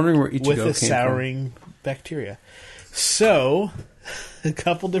 I was wondering where Ichigo came from. With the souring bacteria. So, a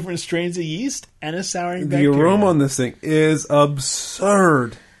couple different strains of yeast and a souring bacteria. The aroma on this thing is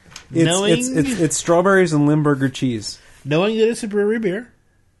absurd. It's strawberries and Limburger cheese. Knowing that it's a brewery beer,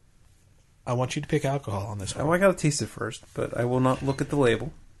 I want you to pick alcohol on this one. Oh, I gotta taste it first, but I will not look at the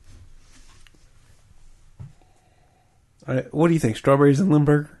label. What do you think? Strawberries and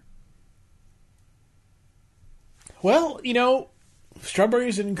Limburger? Well,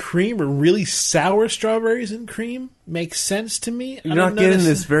 strawberries and cream, or really sour strawberries and cream, makes sense to me. You're not getting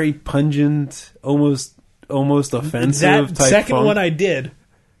this very pungent, almost offensive type second funk. One I did.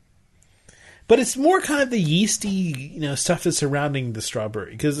 But it's more kind of the yeasty, stuff that's surrounding the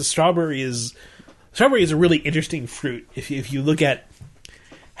strawberry, because the strawberry is a really interesting fruit if you look at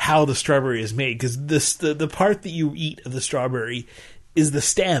how the strawberry is made, because the part that you eat of the strawberry is the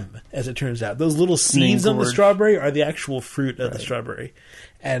stem, as it turns out. Those little seeds on the strawberry are the actual fruit of the strawberry,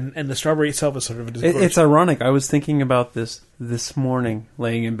 and the strawberry itself is sort of a It's ironic. I was thinking about this morning,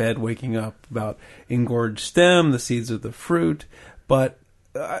 laying in bed, waking up, about engorged stem, the seeds of the fruit, but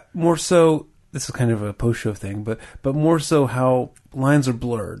more so. This is kind of a post-show thing, but more so how lines are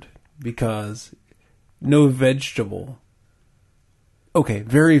blurred, because no vegetable... Okay,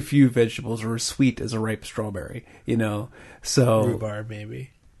 very few vegetables are as sweet as a ripe strawberry, so... Rhubarb,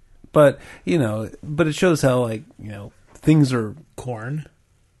 maybe. But it shows how, things are... Corn.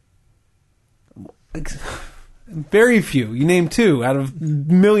 Very few. You name 2 out of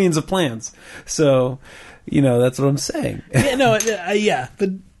millions of plants. So, that's what I'm saying. But...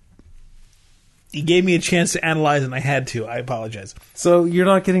 You gave me a chance to analyze, and I had to. I apologize. So you're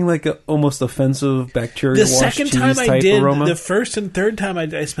not getting a almost offensive bacteria The washed second time cheese I did, aroma? the first and third time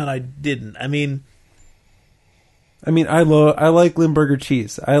I smelled, I didn't. I mean, I mean, I like Limburger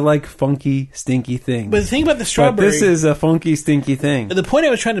cheese. I like funky, stinky things. But the thing about the strawberry... But this is a funky, stinky thing. The point I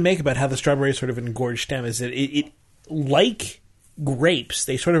was trying to make about how the strawberry is sort of an engorged stem is that it like grapes,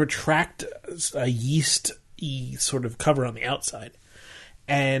 they sort of attract a yeast-y sort of cover on the outside.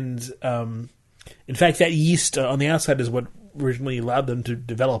 And, in fact, that yeast on the outside is what originally allowed them to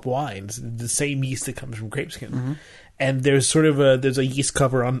develop wines. The same yeast that comes from grape skin. Mm-hmm. And there's sort of a yeast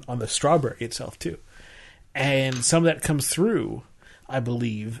cover on the strawberry itself, too. And some of that comes through, I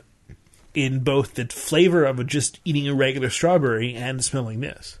believe, in both the flavor of just eating a regular strawberry and smelling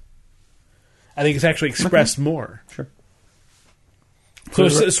this. I think it's actually expressed more. Sure. So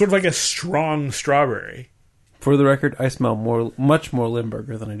it's sort of like a strong strawberry. For the record, I smell much more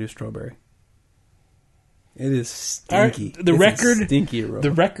Limburger than I do strawberry. It is stinky. The stinky aroma.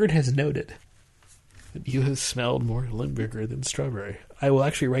 The record has noted that you have smelled more Limburger than strawberry. I will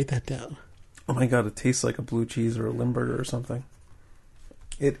actually write that down. Oh my god, it tastes like a blue cheese or a Limburger or something.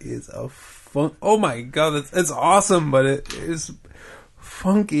 It is a fun... Oh my god, it's awesome, but it is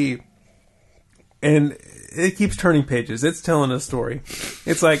funky. And it keeps turning pages. It's telling a story.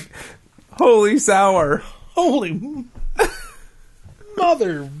 It's like, holy sour. Holy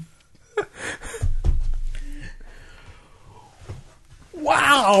mother...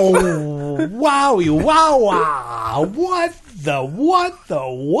 Wow! Wowie! Wow! What the what?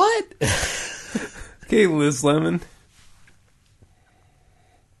 Okay, Liz Lemon.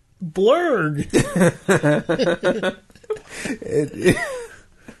 Blurred.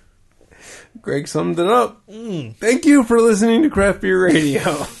 Greg summed it up. Thank you for listening to Craft Beer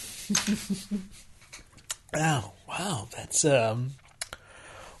Radio. Oh, wow. That's, oh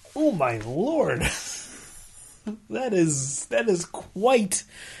my lord. That is quite...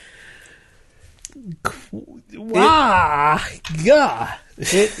 Wow! God!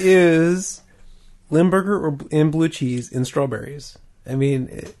 It is Limburger in blue cheese in strawberries. I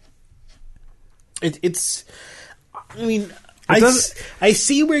mean... It's... I mean... I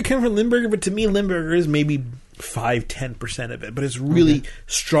see where it comes from Limburger, but to me, Limburger is maybe 5-10% of it. But it's really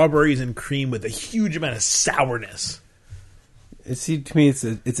strawberries and cream with a huge amount of sourness. To me, it's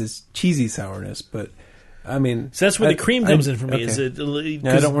a cheesy sourness, but I mean... So that's where the cream comes in for me. Okay.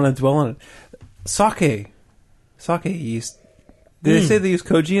 I don't want to dwell on it. Sake yeast. Did they say they use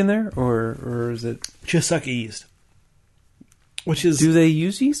koji in there, or is it... Just sake yeast. Which is, do they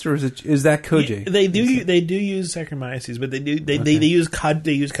use yeast, or is that koji? Yeah, they do. They do use Saccharomyces, but they use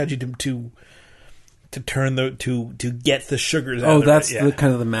koji to turn to get the sugars out. Oh, of that's it. Yeah. the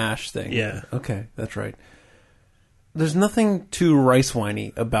kind of the mash thing. Yeah. Okay, that's right. There's nothing too rice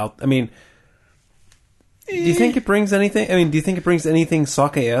winey about. I mean, do you think it brings anything? I mean, do you think it brings anything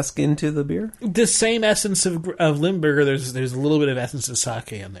sake-esque into the beer? The same essence of Limburger. There's a little bit of essence of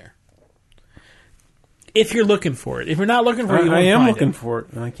sake in there. If you're looking for it. If you're not looking for it, you won't I am find looking it. for it,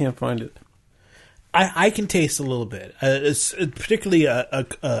 and I can't find it. I can taste a little bit. It's particularly a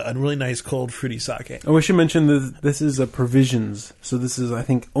really nice cold fruity sake. Oh, we should mention that this is a provisions, so this is, I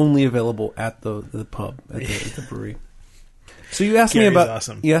think, only available at the pub at the brewery. So you asked me about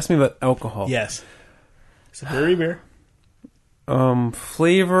awesome. You asked me about alcohol. Yes, it's a brewery beer.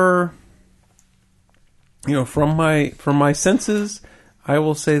 Flavor. You know, from my senses, I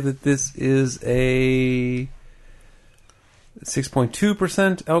will say that this is a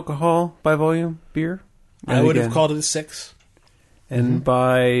 6.2% alcohol by volume beer. And I would have called it a 6. And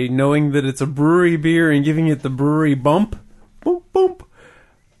by knowing that it's a brewery beer and giving it the brewery bump, boom, boom.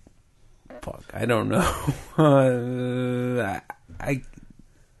 Fuck, I don't know.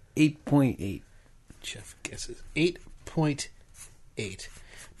 8.8. Jeff guesses 8.8.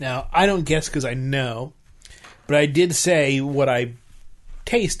 Now, I don't guess because I know, but I did say what I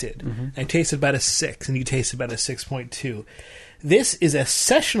tasted. Mm-hmm. I tasted about a 6, and you tasted about a 6.2. This is a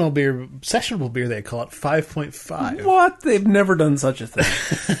sessionable beer, they call it, 5.5. What? They've never done such a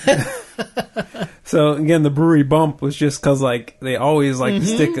thing. So, again, the brewery bump was just because, like, they always, like,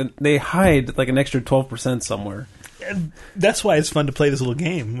 they hide, like, an extra 12% somewhere. And that's why it's fun to play this little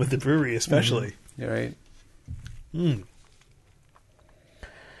game with the brewery, especially. Mm-hmm. You're right.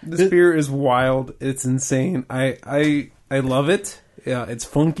 This beer is wild. It's insane. I love it. Yeah, it's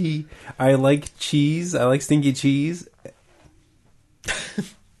funky. I like cheese. I like stinky cheese.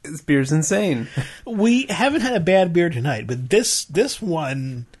 This beer's insane. We haven't had a bad beer tonight, but this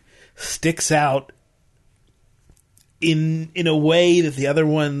one sticks out in a way that the other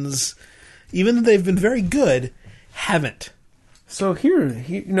ones, even though they've been very good, haven't. So here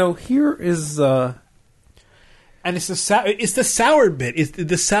is. And it's the sour bit.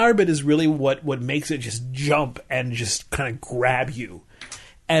 The sour bit is really what makes it just jump and just kind of grab you.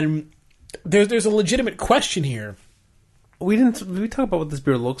 And there's a legitimate question here we talk about what this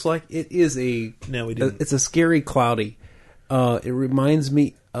beer looks like? It is No, we didn't. It's a scary cloudy. It reminds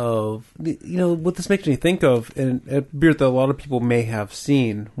me of what this makes me think of, and a beer that a lot of people may have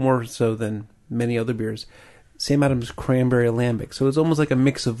seen more so than many other beers. Sam Adams Cranberry Lambic. So it's almost like a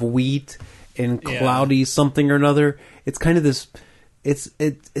mix of wheat and cloudy something or another. It's kind of this. It's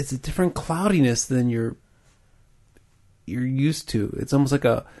a different cloudiness than you're used to. It's almost like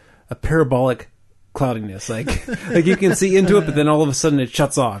a parabolic cloudiness, like you can see into it, but then all of a sudden it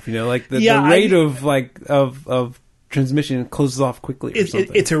shuts off. Like the rate of transmission closes off quickly.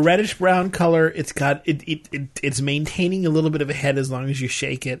 It's a reddish brown color. It's got it's maintaining a little bit of a head as long as you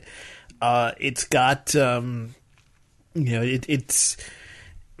shake it. It's got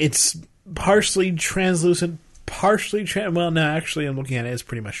it's partially translucent, partially well, no, actually I'm looking at it, it's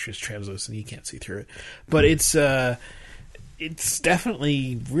pretty much just translucent. You can't see through it, but it's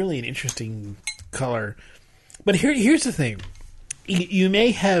definitely really an interesting color. But here's the thing: you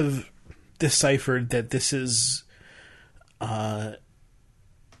may have deciphered that this is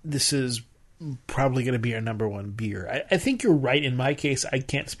probably going to be our number one beer. I think you're right. In my case, I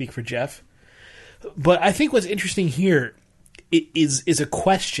can't speak for Jeff, but I think what's interesting here is a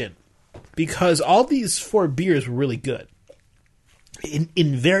question, because all these 4 beers were really good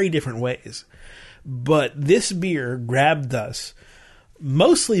in very different ways. But this beer grabbed us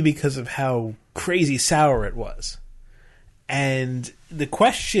mostly because of how crazy sour it was. And the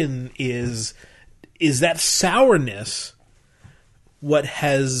question is that sourness what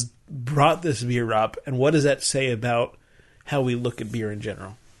has brought this beer up, and what does that say about how we look at beer in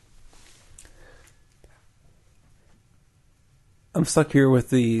general? I'm stuck here with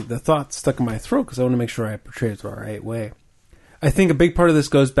the thought stuck in my throat because I want to make sure I portray it the right way. I think a big part of this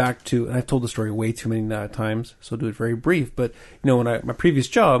goes back to, and I've told the story way too many times, so I'll do it very brief, but when my previous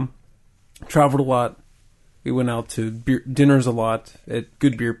job, traveled a lot, we went out to dinners a lot at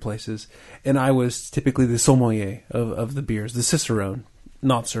good beer places, and I was typically the sommelier of the beers, the Cicerone,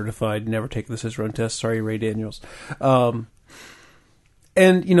 not certified, never taken the Cicerone test, sorry Ray Daniels. And,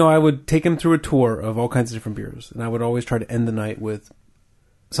 I would take him through a tour of all kinds of different beers, and I would always try to end the night with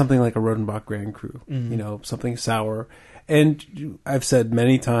something like a Rodenbach Grand Cru, something sour. And I've said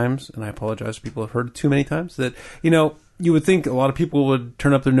many times, and I apologize if people have heard it too many times, that, you would think a lot of people would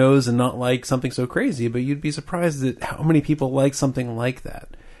turn up their nose and not like something so crazy, but you'd be surprised at how many people like something like that.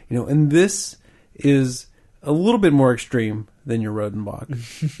 And this is a little bit more extreme than your Rodenbach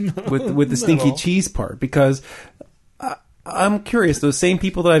with the stinky cheese part, because I'm curious, those same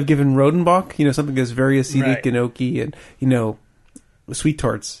people that I've given Rodenbach, something that's very acetic and oaky and, sweet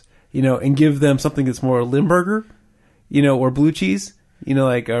tarts, and give them something that's more Limburger, or blue cheese,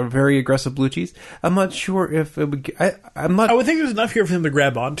 like a very aggressive blue cheese. I'm not sure if it would, I'm not. I would think there's enough here for them to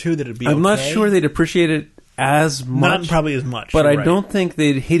grab onto that it'd be I'm not sure they'd appreciate it as much. Not probably as much. But I don't think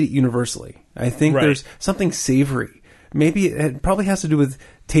they'd hate it universally. I think there's something savory. Maybe it probably has to do with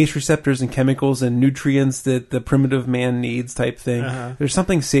taste receptors and chemicals and nutrients that the primitive man needs type thing. There's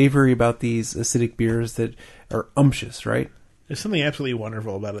something savory about these acidic beers that are umptious, right? There's something absolutely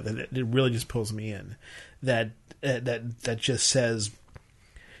wonderful about it that it really just pulls me in. That just says,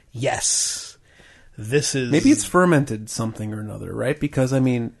 yes, this is... Maybe it's fermented something or another, right? Because,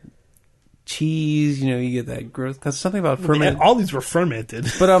 cheese, you get that growth. Because something about fermented... All these were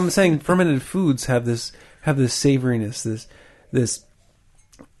fermented. But I'm saying fermented foods have this savoriness, this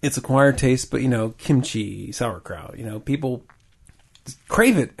it's acquired taste, but, kimchi, sauerkraut, people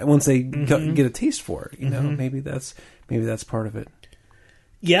crave it once they get a taste for it, Maybe that's part of it.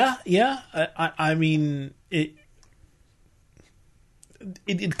 Yeah.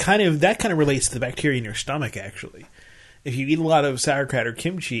 It kind of relates to the bacteria in your stomach, actually. If you eat a lot of sauerkraut or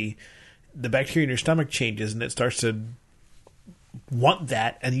kimchi, the bacteria in your stomach changes and it starts to want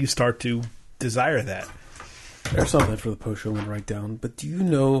that, and you start to desire that. There's something for the post show I'm going to write down. But do you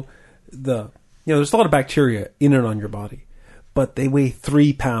know there's a lot of bacteria in and on your body, but they weigh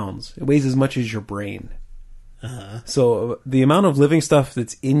 3 pounds. It weighs as much as your brain. So the amount of living stuff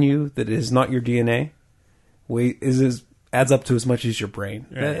that's in you that is not your DNA adds up to as much as your brain.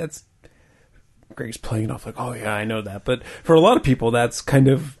 Right. That's Greg's playing it off like, oh yeah, I know that. But for a lot of people, that's kind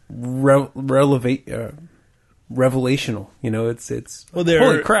of revelational. It's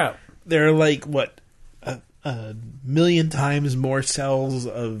holy crap. There are like a million times more cells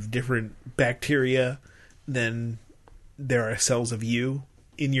of different bacteria than there are cells of you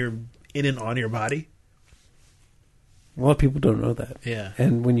in and on your body. A lot of people don't know that. Yeah.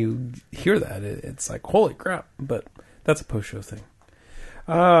 And when you hear that, it's like, holy crap. But that's a post-show thing.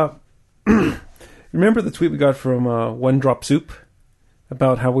 Remember the tweet we got from One Drop Soup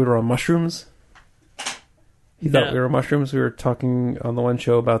about how we were on mushrooms? He thought we were mushrooms. We were talking on the one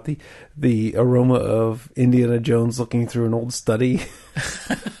show about the aroma of Indiana Jones looking through an old study.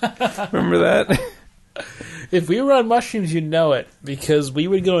 Remember that? If we were on mushrooms, you'd know it, because we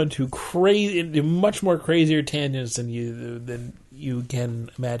would go into much more crazier tangents than you can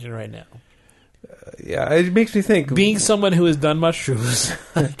imagine right now. Yeah, it makes me think. Being someone who has done mushrooms,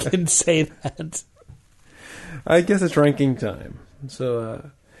 I can say that. I guess it's ranking time. So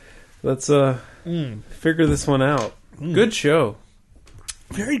let's figure this one out. Good show.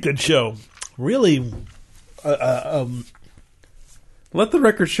 Very good show. Really. Let the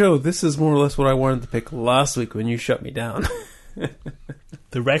record show this is more or less what I wanted to pick last week when you shut me down.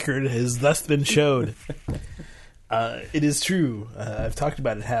 The record has thus been showed. It is true. I've talked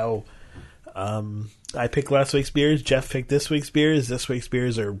about it, how I picked last week's beers, Jeff picked this week's beers. This week's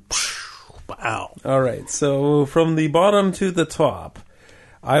beers are wow. All right, so from the bottom to the top,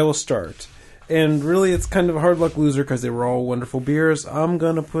 I will start. And really, it's kind of a hard luck loser because they were all wonderful beers. I'm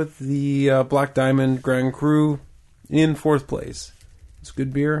going to put the Black Diamond Grand Cru in fourth place. It's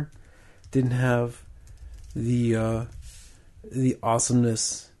good beer. Didn't have the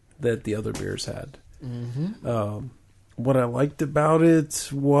awesomeness that the other beers had. Mm-hmm. What I liked about it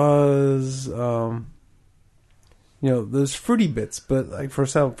was, those fruity bits. But like for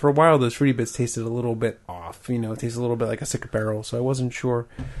a while, those fruity bits tasted a little bit off. It tasted a little bit like a sick barrel. So I wasn't sure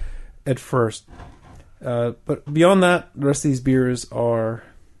at first. But beyond that, the rest of these beers are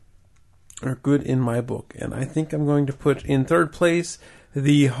good in my book. And I think I'm going to put in third place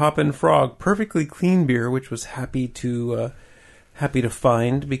the Hop and Frog Perfectly Clean beer, which was happy to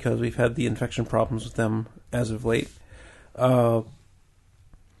find because we've had the infection problems with them as of late.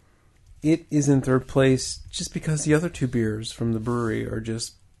 It is in third place just because the other two beers from the brewery are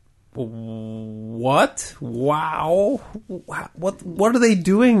just what? Wow. What are they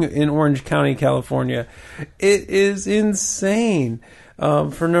doing in Orange County, California? It is insane.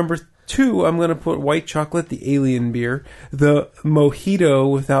 For number 2, I'm going to put White Chocolate, the Alien beer. The Mojito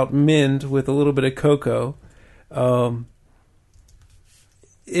without mint with a little bit of cocoa.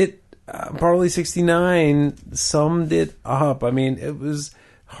 Barley 69 summed it up. I mean, it was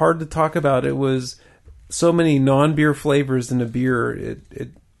hard to talk about. It was so many non-beer flavors in a beer.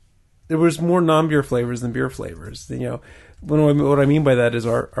 There was more non-beer flavors than beer flavors. What I mean by that is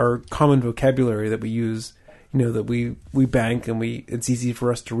our common vocabulary that we use, that we bank and it's easy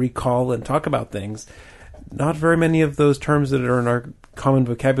for us to recall and talk about things. Not very many of those terms that are in our common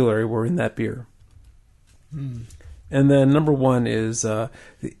vocabulary were in that beer. Mm. And then number 1 is the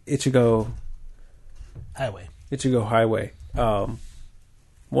Ichigo Highway. Ichigo Highway.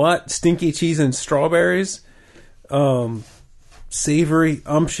 What? Stinky cheese and strawberries? Savory,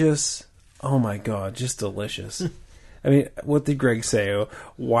 umptious. Oh my God, just delicious. I mean, what did Greg say?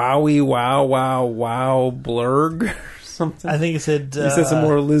 Wowie, wow, blurg or something? I think he said some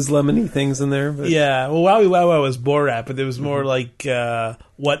more Liz Lemony things in there. But. Yeah, well, wowie, wow was Borat, but there was more like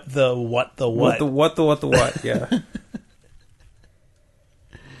what the what, yeah.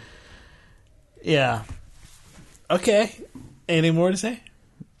 Yeah. Okay. Anything more to say?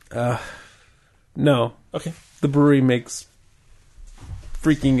 No. Okay. The brewery makes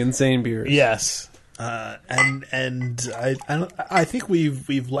freaking insane beers. Yes. And I think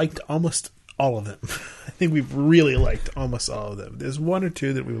we've liked almost all of them. I think we've really liked almost all of them. There's one or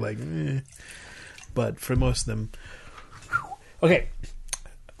two that we like, but for most of them, okay.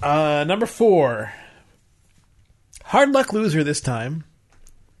 Number 4, hard luck loser this time.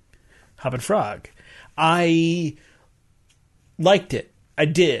 Hop and Frog. I liked it. I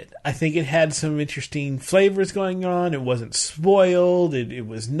did. I think it had some interesting flavors going on. It wasn't spoiled. It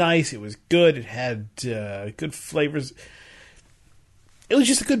was nice. It was good. It had good flavors. It was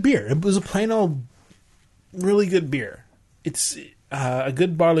just a good beer. It was a plain old, really good beer. It's a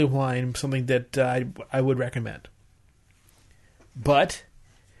good barley wine, something that I would recommend. But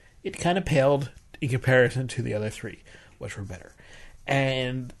it kind of paled in comparison to the other 3, which were better.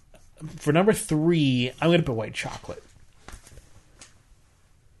 And for number 3, I'm going to put White Chocolate.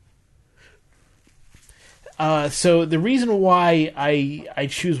 So the reason why I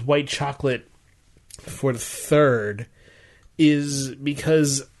choose White Chocolate for the 3rd is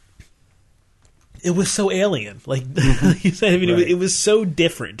because it was so alien. Like you said, I mean, right. It was so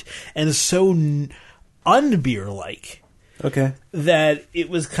different and so unbeer-like. Okay. That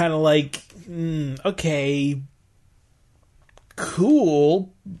it was kind of like, okay,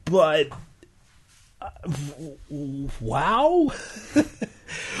 cool, but wow.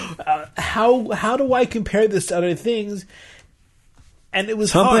 How do I compare this to other things? And it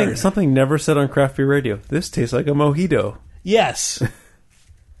was hard. Something never said on Craft Beer Radio. This tastes like a mojito. Yes.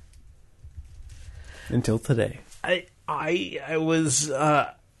 until today. I was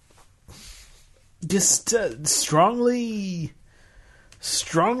just strongly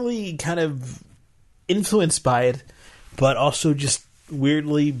kind of influenced by it, but also just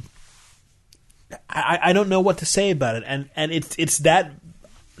weirdly, I don't know what to say about it, and it's that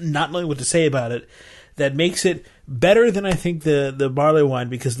not knowing what to say about it that makes it better than I think the barley wine,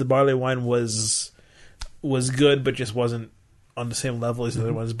 because the barley wine was good, but just wasn't on the same level as the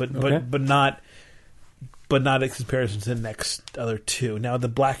other ones, but not in comparison to the next other two. Now, the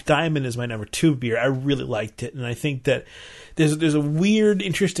Black Diamond is my number 2 beer. I really liked it, and I think that there's a weird,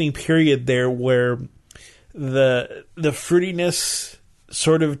 interesting period there where the fruitiness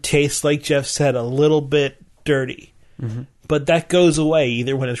sort of tastes, like Jeff said, a little bit dirty. Mm-hmm. But that goes away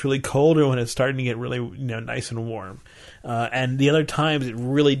either when it's really cold or when it's starting to get really nice and warm. And the other times it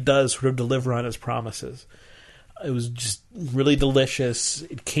really does sort of deliver on its promises. It was just really delicious.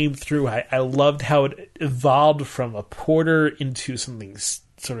 It came through. I loved how it evolved from a porter into something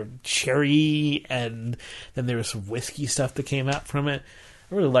sort of cherry, and then there was some whiskey stuff that came out from it.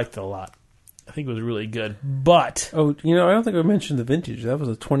 I really liked it a lot. I think it was really good. But I don't think I mentioned the vintage. That was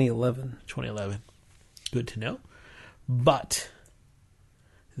a 2011. 2011. Good to know. But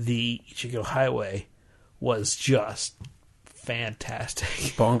the Ichigo Highway was just fantastic.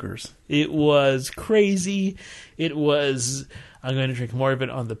 Bonkers. It was crazy. It was, I'm going to drink more of it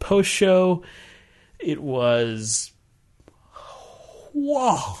on the post show. It was,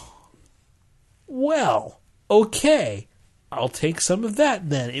 whoa. Well, okay. I'll take some of that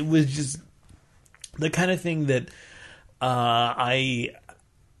then. It was just the kind of thing that I'm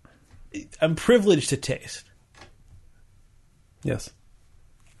privileged to taste. Yes.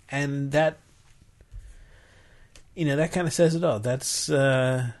 And that, that kind of says it all. That's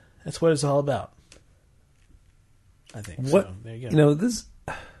what it's all about, I think. What, so, there you go. This is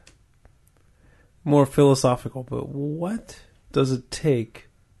more philosophical, but what does it take?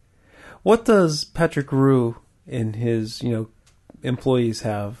 What does Patrick Roux and his, employees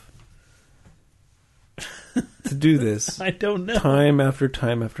have to do this? I don't know. Time after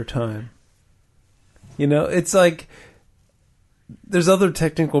time after time. It's like there's other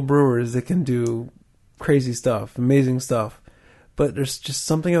technical brewers that can do crazy stuff, amazing stuff, but there's just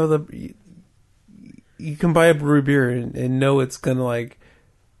something about you can buy a brewery beer and know it's gonna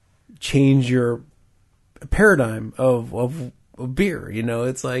change your paradigm of beer.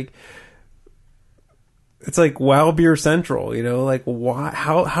 It's like Wow Beer Central. Why?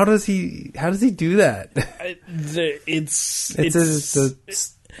 How does he do that?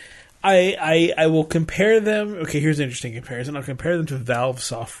 I will compare them. Okay, here's an interesting comparison. I'll compare them to Valve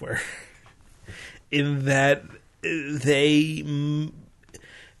software in that there's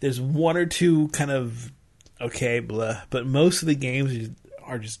one or two kind of blah, but most of the games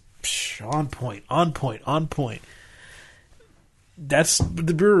are just on point. That's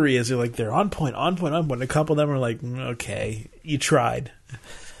the brewery is. They're on point. A couple of them are like, okay, you tried,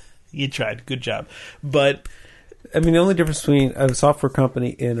 good job, but. I mean, the only difference between a software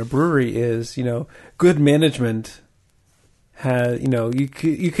company and a brewery is, good management has,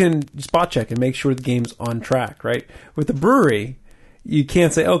 you can spot check and make sure the game's on track, right? With a brewery, you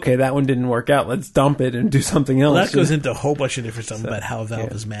can't say, okay, that one didn't work out, let's dump it and do something else. Well, that goes into a whole bunch of different stuff about how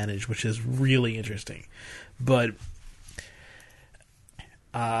Valve is managed, which is really interesting. But,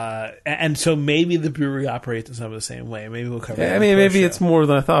 and so maybe the brewery operates in some of the same way. Maybe we'll cover that. Maybe it's more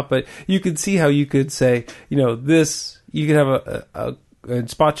than I thought, but you could see how you could say, this, you could have a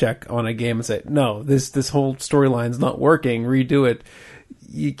spot check on a game and say, no, this whole storyline's not working, redo it.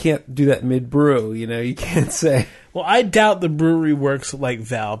 You can't do that mid-brew, you can't say. Well, I doubt the brewery works like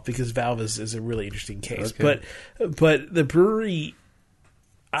Valve, because Valve is a really interesting case. Okay. But the brewery...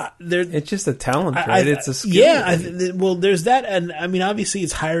 it's just a talent, right? It's a skill. Yeah, well, there's that, and I mean, obviously,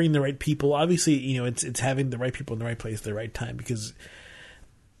 it's hiring the right people. Obviously, it's having the right people in the right place at the right time.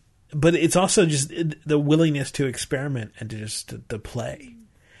 But it's also just the willingness to experiment and to just to play.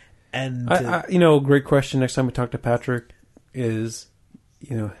 And a great question. Next time we talk to Patrick is,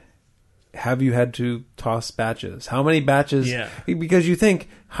 have you had to toss batches? How many batches? Yeah. Because you think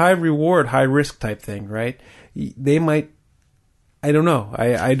high reward, high risk type thing, right? They might. I don't know.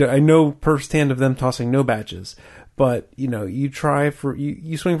 I know firsthand of them tossing no batches, but you try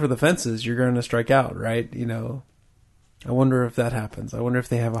you swing for the fences, you're going to strike out, right? I wonder if that happens. I wonder if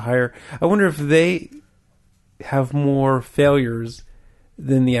they have I wonder if they have more failures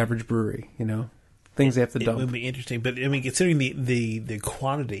than the average brewery. Things they have to dump. It would be interesting, but I mean, considering the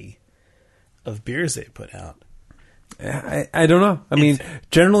quantity of beers they put out, I don't know. I mean,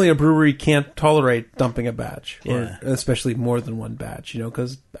 generally a brewery can't tolerate dumping a batch, Yeah. or especially more than one batch,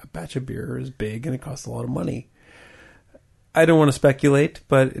 because a batch of beer is big and it costs a lot of money. I don't want to speculate,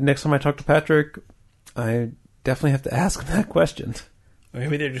 but next time I talk to Patrick, I definitely have to ask him that question.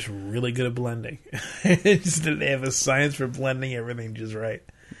 Maybe they're just really good at blending. Just that they have a science for blending everything just right.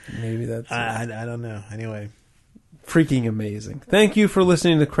 Maybe that's... I don't know. Anyway. Freaking amazing. Thank you for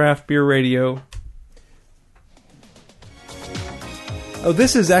listening to Craft Beer Radio. Oh,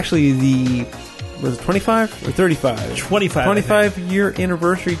 this is actually was it 25 or 35? 25 year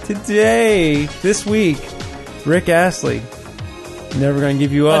anniversary today, this week. Rick Astley, Never Gonna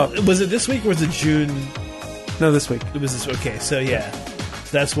Give You Up. Was it this week or was it June? No, this week. It was this. Okay, so yeah,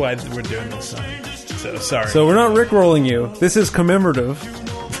 that's why we're doing this song. So sorry. So we're not Rick-rolling you. This is commemorative.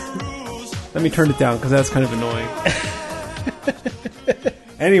 Let me turn it down because that's kind of annoying.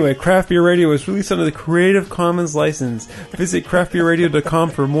 Anyway, Craft Beer Radio is released under the Creative Commons license. Visit craftbeerradio.com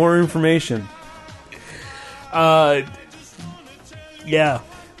for more information. Yeah.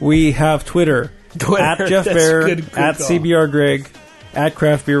 We have Twitter. At Jeff Bear, at CBR Greg, at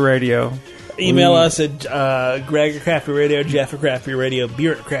Craft Beer Radio. Email us at Greg at Craft Beer Radio, Jeff at Craft Beer Radio,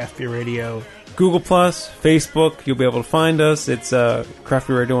 Beer at Craft Beer Radio. Google Plus, Facebook, you'll be able to find us. It's Craft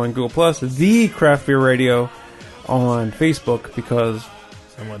Beer Radio on Google Plus, the Craft Beer Radio on Facebook because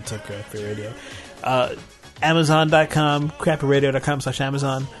someone took Craft Beer Radio. Amazon.com,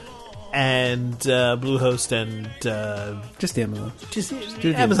 craftbeerradio.com/Amazon, and Bluehost and just Amazon.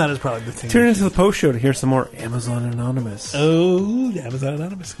 Amazon is probably the thing. Tune into the post show to hear some more Amazon Anonymous. Oh, Amazon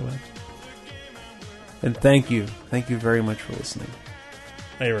Anonymous, come on. And thank you very much for listening.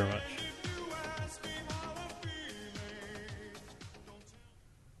 Thank you very much.